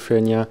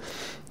schizophrenia,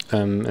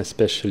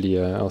 especially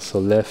also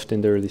left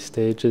in the early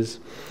stages.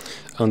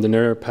 On the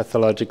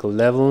neuropathological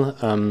level,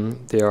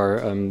 there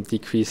are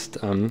decreased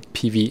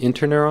PV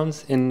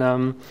interneurons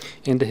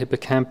in the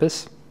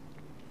hippocampus.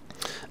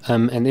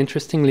 And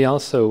interestingly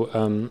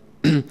also,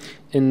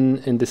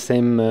 in the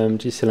same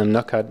GCLM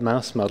knockout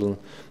mouse model,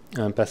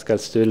 Pascal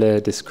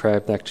Stoele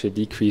described actually a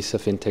decrease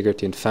of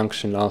integrity and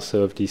function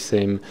also of these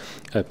same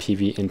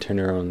PV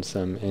interneurons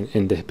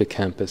in the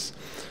hippocampus.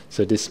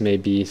 So this may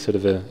be sort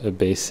of a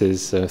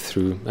basis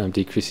through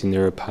decreasing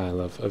neuropile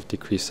of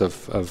decrease of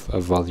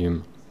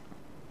volume.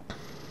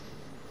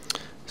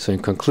 So in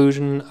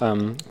conclusion,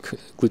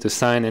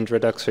 glutathione and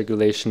redox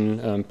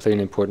regulation play an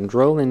important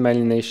role in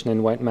myelination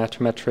and white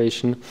matter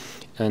maturation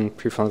and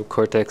prefrontal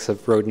cortex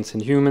of rodents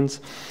and humans.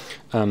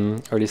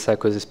 Early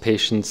psychosis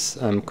patients,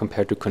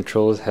 compared to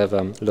controls, have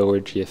lower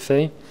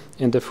GFA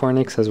in the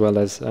fornix, as well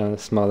as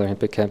smaller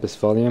hippocampus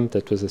volume.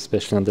 That was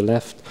especially on the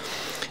left.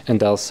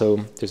 And also,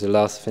 there's a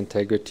loss of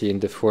integrity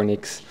in the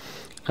fornix.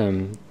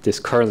 This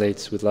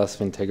correlates with loss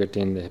of integrity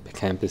in the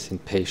hippocampus in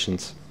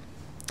patients.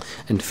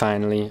 And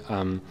finally,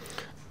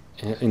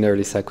 in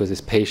early psychosis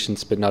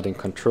patients, but not in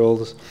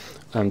controls,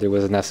 there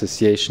was an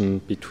association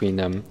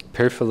between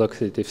peripheral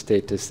oxidative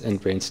status and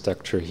brain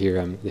structure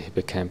here, the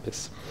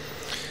hippocampus.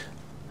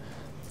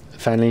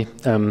 Finally,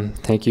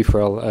 thank you for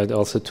all,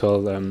 also to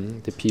all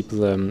the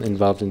people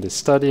involved in this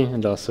study,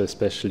 and also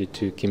especially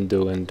to Kim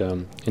Do and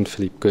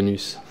Philippe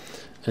Gonus,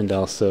 and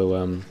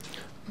also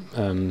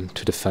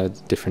to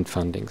the different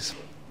fundings.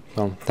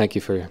 Well, thank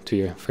you for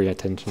your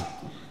attention.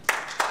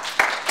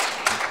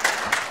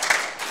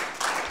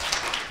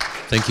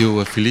 Thank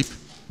you, Philippe.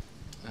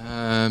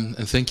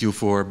 And thank you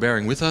for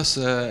bearing with us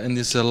in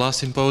this last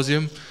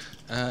symposium.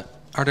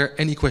 Are there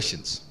any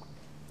questions?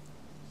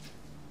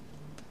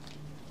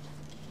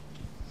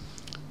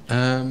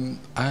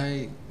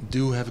 I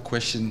do have a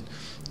question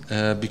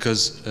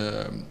because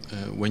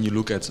when you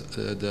look at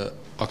the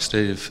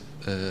oxidative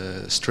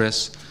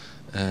stress,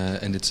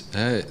 and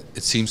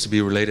it seems to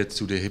be related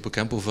to the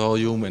hippocampal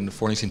volume and the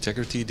fornix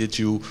integrity, did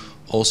you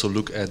also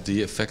look at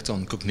the effect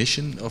on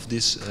cognition of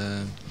this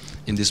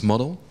in this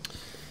model?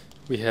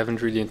 We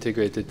haven't really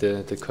integrated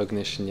the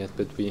cognition yet,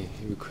 but we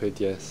could,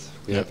 yes.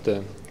 We have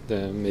the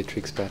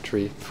matrix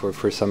battery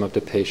for some of the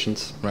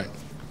patients. Right.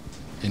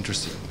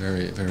 Interesting.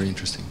 Very, very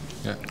interesting.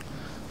 Yeah.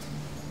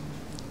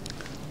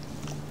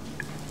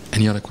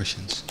 Any other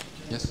questions?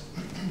 Yes?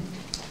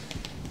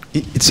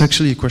 It's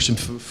actually a question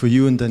for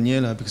you and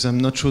Daniela, because I'm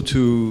not sure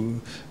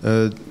to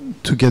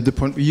get the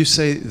point. You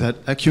say that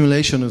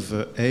accumulation of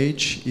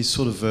age is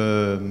sort of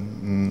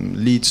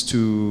leads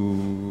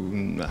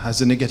to,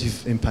 has a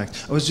negative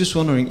impact. I was just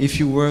wondering if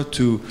you were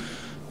to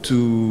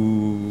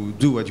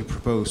do what you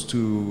propose,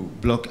 to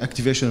block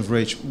activation of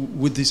rage,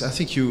 would this, I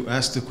think you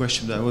asked the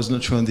question, but I was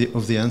not sure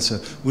of the answer,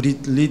 would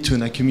it lead to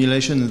an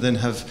accumulation and then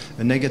have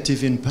a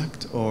negative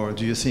impact, or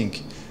do you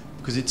think?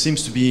 Because it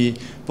seems to be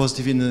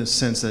positive in the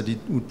sense that it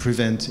would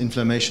prevent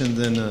inflammation,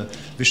 then a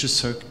vicious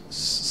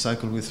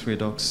cycle with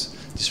redox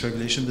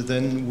dysregulation, but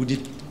then would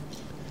it,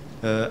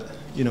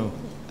 you know?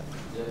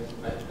 Yeah,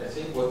 I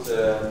think what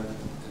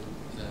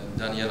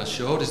Daniela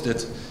showed is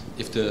that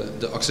if the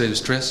oxidative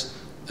stress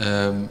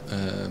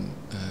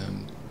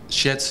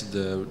sheds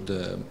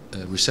the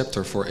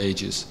receptor for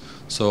ages,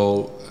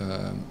 so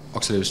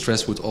oxidative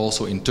stress would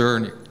also in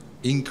turn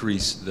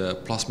increase the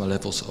plasma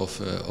levels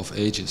of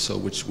ages, so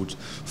which would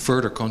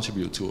further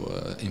contribute to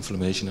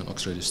inflammation and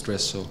oxidative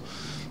stress. So,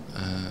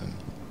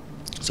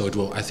 so it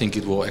will. I think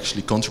it will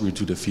actually contribute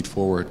to the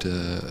feed-forward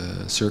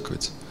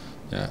circuit.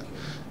 Yeah,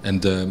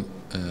 and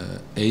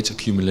age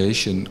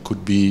accumulation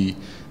could be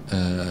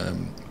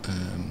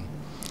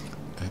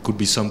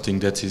something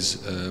that is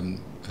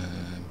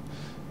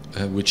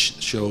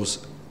which shows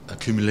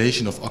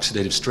accumulation of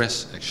oxidative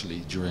stress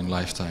actually during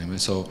lifetime.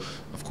 And so,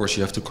 of course,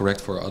 you have to correct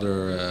for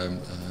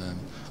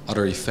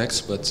other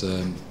effects. But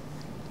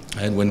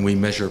and when we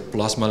measure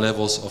plasma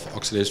levels of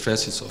oxidative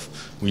stress,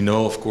 we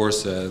know, of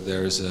course,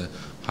 there is a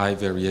high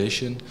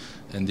variation,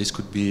 and this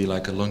could be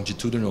like a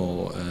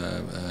longitudinal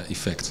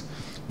effect.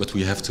 But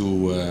we have to,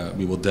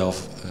 we will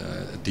delve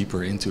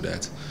deeper into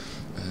that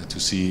to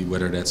see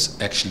whether that's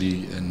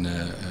actually an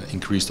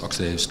increased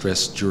oxidative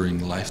stress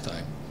during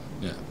lifetime.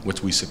 Yeah,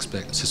 what we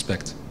suspect.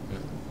 Yeah.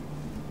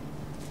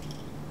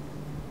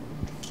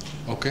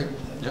 Okay.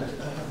 Yeah.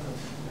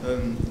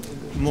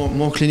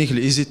 More clinically,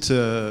 is it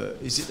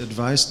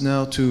advised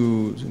now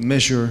to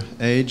measure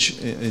age?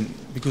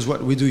 Because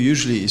what we do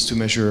usually is to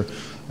measure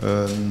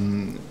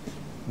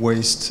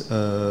waist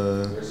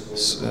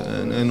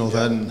and all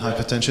that, and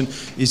hypertension.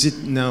 Is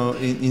it now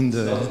in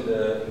the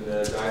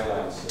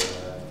guidelines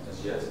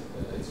as yet?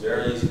 It's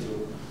very easy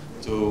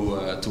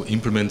to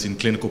implement in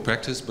clinical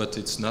practice, but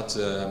it's not.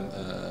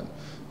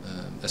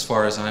 As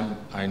far as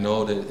I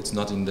know, that it's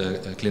not in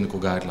the clinical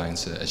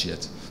guidelines as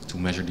yet to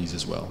measure these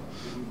as well.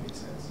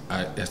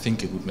 I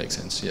think it would make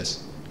sense.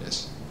 Yes.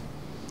 Yes.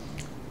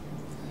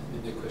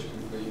 Maybe a question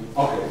for you.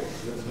 Okay.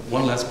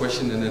 One last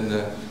question, and then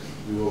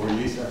we will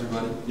release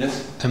everybody.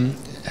 Yes.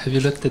 Have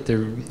you looked at the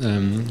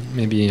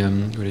maybe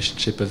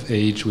relationship of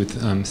age with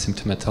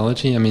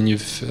symptomatology? I mean,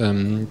 you've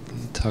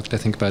talked, I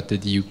think, about the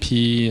DUP,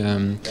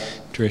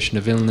 duration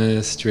of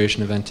illness,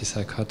 duration of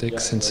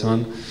antipsychotics, and so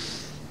on.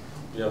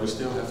 Yeah, we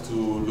still have to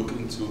look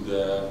into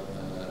the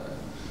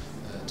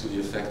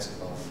effect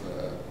of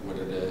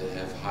whether they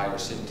have higher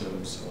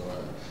symptoms, or,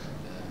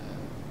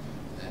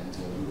 and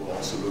we will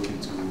also look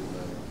into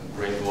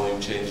brain volume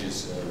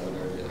changes,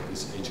 whether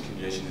this age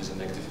accumulation has a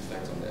negative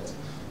effect on that.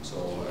 So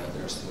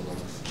there are still a lot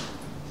of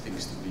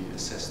things to be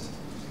assessed,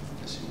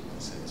 as you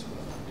said as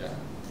well. Yeah.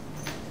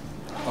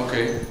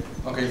 Okay.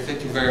 Okay.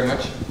 Thank you very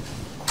much.